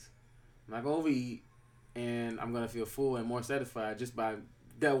seconds, I'm not gonna overeat, and I'm gonna feel full and more satisfied just by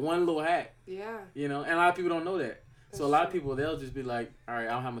that one little hack. Yeah. You know, and a lot of people don't know that. So a lot of people, they'll just be like, all right,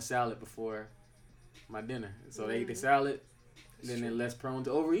 I'll have a salad before my dinner. So they eat the salad, then they're less prone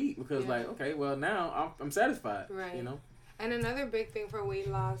to overeat because like, okay, well now I'm satisfied. Right. You know. And another big thing for weight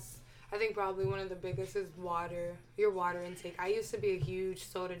loss, I think probably one of the biggest is water. Your water intake. I used to be a huge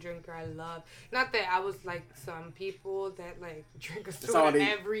soda drinker. I love. Not that I was like some people that like drink a soda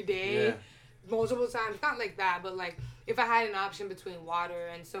every day, multiple times. Not like that, but like if I had an option between water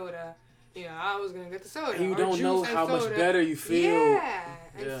and soda, you know, I was gonna get the soda. And you don't know how much better you feel. Yeah.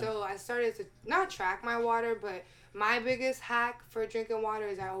 And so I started to not track my water, but my biggest hack for drinking water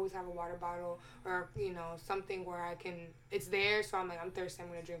is I always have a water bottle or, you know, something where it's there. So I'm like, I'm thirsty, I'm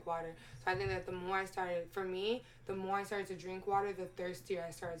going to drink water. So I think that the more I started to drink water, the thirstier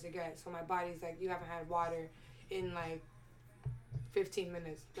I started to get. So my body's like, you haven't had water in like 15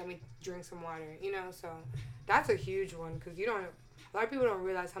 minutes. Let me drink some water, you know? So that's a huge one because a lot of people don't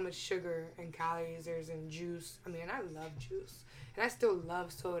realize how much sugar and calories there's in juice. I mean, I love juice and I still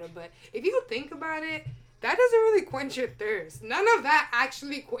love soda, but if you think about it, that doesn't really quench your thirst. None of that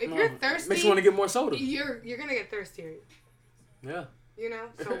actually. If you're thirsty, makes you want to get more soda. You're gonna get thirstier. Yeah. You know,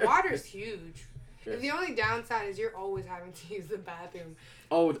 so water's huge. Yes. And the only downside is you're always having to use the bathroom.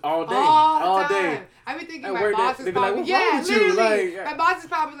 Oh, all day. All day. I've been thinking my boss is probably literally. My boss is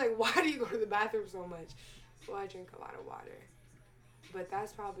probably like, why do you go to the bathroom so much? Well, I drink a lot of water. But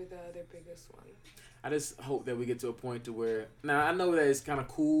that's probably the other biggest one. I just hope that we get to a point to where now I know that it's kind of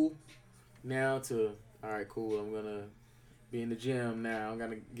cool now to. All right, cool. I'm going to be in the gym now. I'm going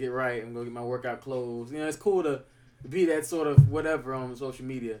to get right. I'm going to get my workout clothes. You know, it's cool to be that sort of whatever on social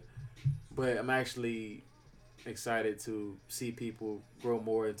media. But I'm actually excited to see people grow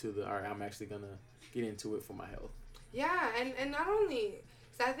more into all right, I'm actually going to get into it for my health. Yeah, and not only,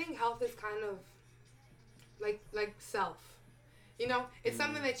 because I think health is kind of like self. You know, it's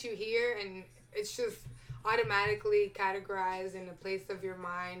something that you hear and it's just automatically categorized in a place of your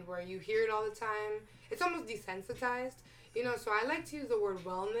mind where you hear it all the time. It's almost desensitized, you know, so I like to use the word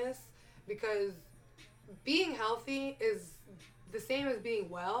wellness because being healthy is the same as being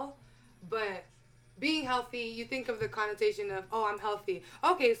well, but being healthy, you think of the connotation of, oh, I'm healthy.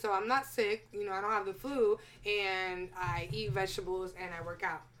 Okay, so I'm not sick, you know, I don't have the flu, and I eat vegetables and I work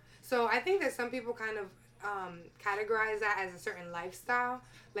out. So I think that some people kind of categorize that as a certain lifestyle,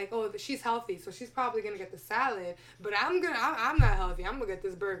 like, oh, she's healthy, so she's probably gonna get the salad, but I'm not healthy, I'm gonna get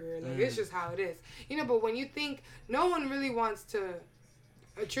this burger. Like, it's just how it is, you know. But when you think, no one really wants to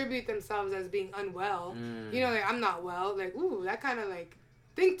attribute themselves as being unwell, you know, like, I'm not well, like, ooh, that kind of like,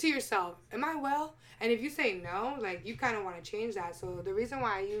 think to yourself, am I well? And if you say no, like, you kind of want to change that. So the reason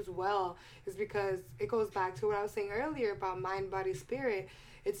why I use well is because it goes back to what I was saying earlier about mind, body, spirit.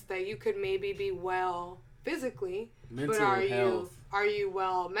 It's that you could maybe be well physically, but are you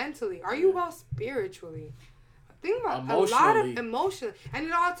well mentally? Are you well spiritually? Think about a lot of emotion, and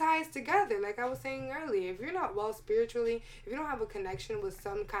it all ties together. Like I was saying earlier, if you're not well spiritually, if you don't have a connection with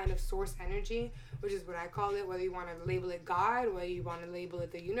some kind of source energy, which is what I call it, whether you want to label it God, whether you want to label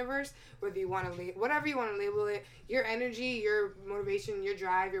it the universe, whether you want to whatever you want to label it, your energy, your motivation, your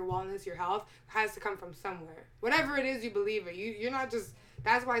drive, your wellness, your health has to come from somewhere. Whatever it is you believe in, you're not just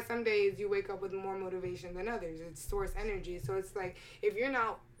That's why some days you wake up with more motivation than others. It's source energy. So it's like, if you're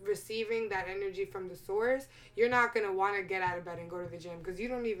not receiving that energy from the source, you're not going to want to get out of bed and go to the gym because you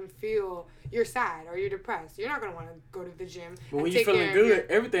don't even feel you're sad or you're depressed. You're not going to want to go to the gym. But when you're feeling good,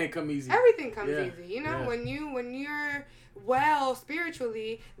 everything comes easy. Everything comes easy. You know, when you're well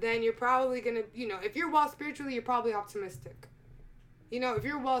spiritually, then you're probably going to, you know, if you're well spiritually, you're probably optimistic. You know, if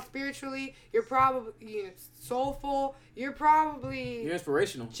you're well spiritually, you're probably, you know, soulful. You're probably... You're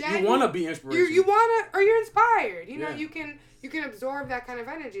inspirational. You want to be inspirational. You want to... Or you're inspired. You know, you can absorb that kind of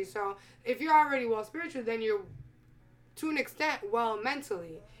energy. So, if you're already well spiritually, then you're, to an extent, well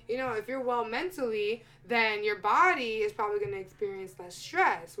mentally. You know, if you're well mentally, then your body is probably going to experience less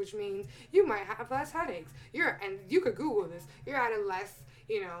stress, which means you might have less headaches. And you could Google this. You're at a less,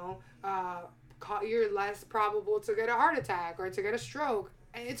 you know... you're less probable to get a heart attack or to get a stroke.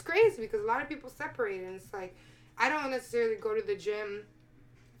 And it's crazy because a lot of people separate, and it's like, I don't necessarily go to the gym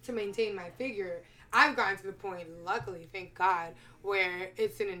to maintain my figure. I've gotten to the point, luckily, thank God, where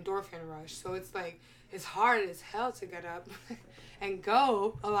it's an endorphin rush. So it's like, it's hard as hell to get up and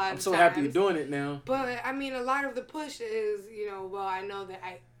go a lot of times. I'm so happy you're doing it now. But, I mean, a lot of the push is, you know, well, I know that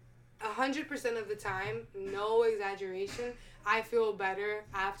 100% of the time, no exaggeration, I feel better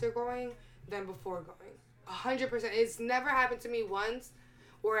after going than before going. 100%. It's never happened to me once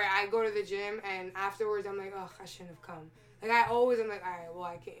where I go to the gym and afterwards I'm like, oh, I shouldn't have come. Like, I always am like, all right, well,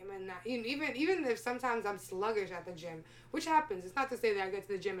 I came. And not, even if sometimes I'm sluggish at the gym, which happens. It's not to say that I get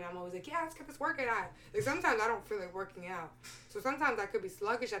to the gym and I'm always like, yeah, let's get this workout out. Like, sometimes I don't feel like working out. So sometimes I could be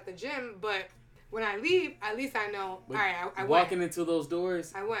sluggish at the gym, but when I leave, at least I know, all right, I went. Walking into those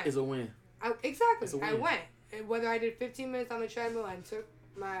doors is a win. Exactly. I went. And whether I did 15 minutes on the treadmill and took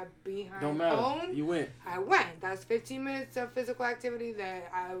my behind don't matter. Home, you went. I went. That's 15 minutes of physical activity that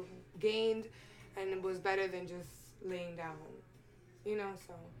I gained, and it was better than just laying down. You know,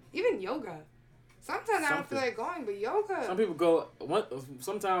 so even yoga. Sometimes I don't feel like going, but yoga. Some people go.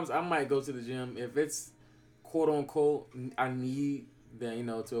 Sometimes I might go to the gym if it's quote unquote I need that, you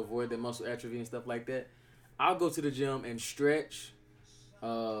know, to avoid the muscle atrophy and stuff like that. I'll go to the gym and stretch.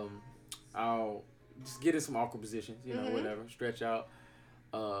 I'll just get in some awkward positions, you know, whatever. Stretch out.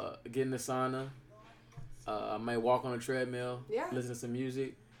 Get in the sauna. I might walk on a treadmill. Yeah. Listen to some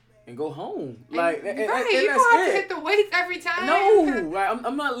music, and go home. You don't have to hit the weights every time. No, like,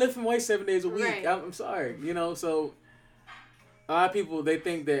 I'm not lifting weights 7 days a week. Right. I'm sorry, you know. So a lot of people, they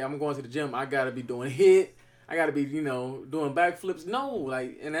think that I'm going to the gym, I gotta be doing HIIT. I gotta be, you know, doing backflips. No,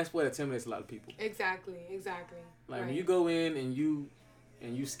 like, and that's what intimidates a lot of people. Exactly. Like when you go in and you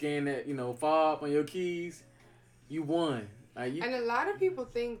scan that, you know, fob on your keys, you won. And a lot of people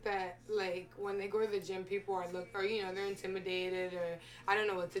think that, like, when they go to the gym, people are they're intimidated, or I don't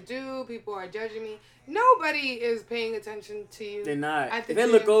know what to do. People are judging me. Nobody is paying attention to you. They're not. If they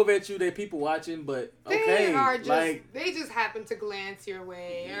look over at you, they people watching, but okay. They just happen to glance your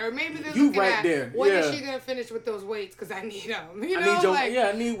way, or maybe they're you looking right at there. When is she gonna finish with those weights? Because I need them. You know,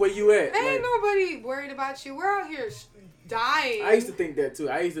 I need where you at. Ain't nobody worried about you. We're out here dying. I used to think that too.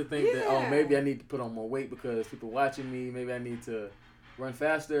 I used to think that, maybe I need to put on more weight because people watching me. Maybe I need to run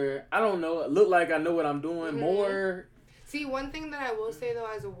faster. I don't know. Look like I know what I'm doing more. See, one thing that I will say though,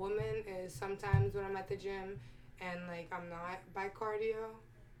 as a woman, is sometimes when I'm at the gym and like I'm not by cardio,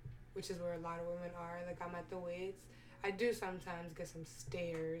 which is where a lot of women are, like I'm at the weights, I do sometimes get some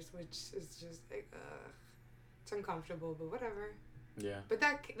stares, which is just like, it's uncomfortable, but whatever. Yeah. But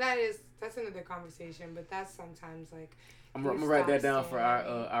that's another conversation. But that's sometimes like. I'm gonna write that down for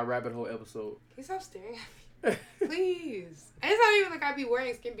our rabbit hole episode. Can you stop staring at me, please? And it's not even like I'll be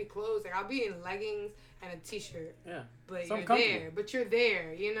wearing skimpy clothes. Like I'll be in leggings and a t-shirt. Yeah. But you're there. But you're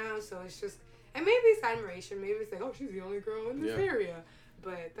there. You know. So it's just, and maybe it's admiration. Maybe it's like, oh, she's the only girl in this area.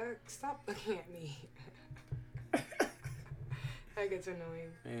 But stop looking at me. That gets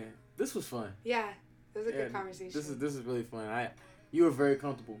annoying. Man, this was fun. Yeah, it was a good conversation. This is really fun. You were very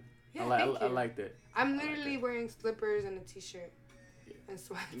comfortable. Yeah, I like that. I'm literally wearing slippers and a t-shirt and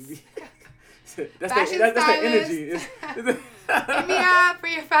sweats. that's that energy. Hit me up for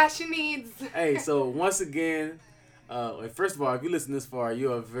your fashion needs. Hey, so once again, first of all, if you listen this far,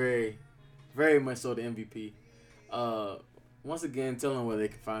 you are very, very much so the MVP. Once again, tell them where they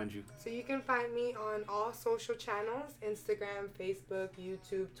can find you. So you can find me on all social channels: Instagram, Facebook,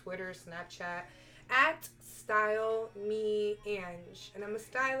 YouTube, Twitter, Snapchat, at StyleMeAng. And I'm a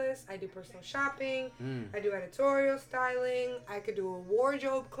stylist. I do personal shopping. I do editorial styling. I could do a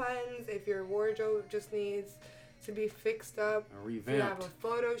wardrobe cleanse if your wardrobe just needs to be fixed up. Revamped. If you have a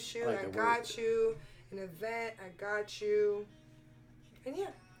photo shoot, I got you. An event, I got you. And yeah.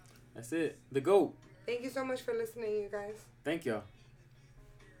 That's it. The GOAT. Thank you so much for listening, you guys. Thank y'all.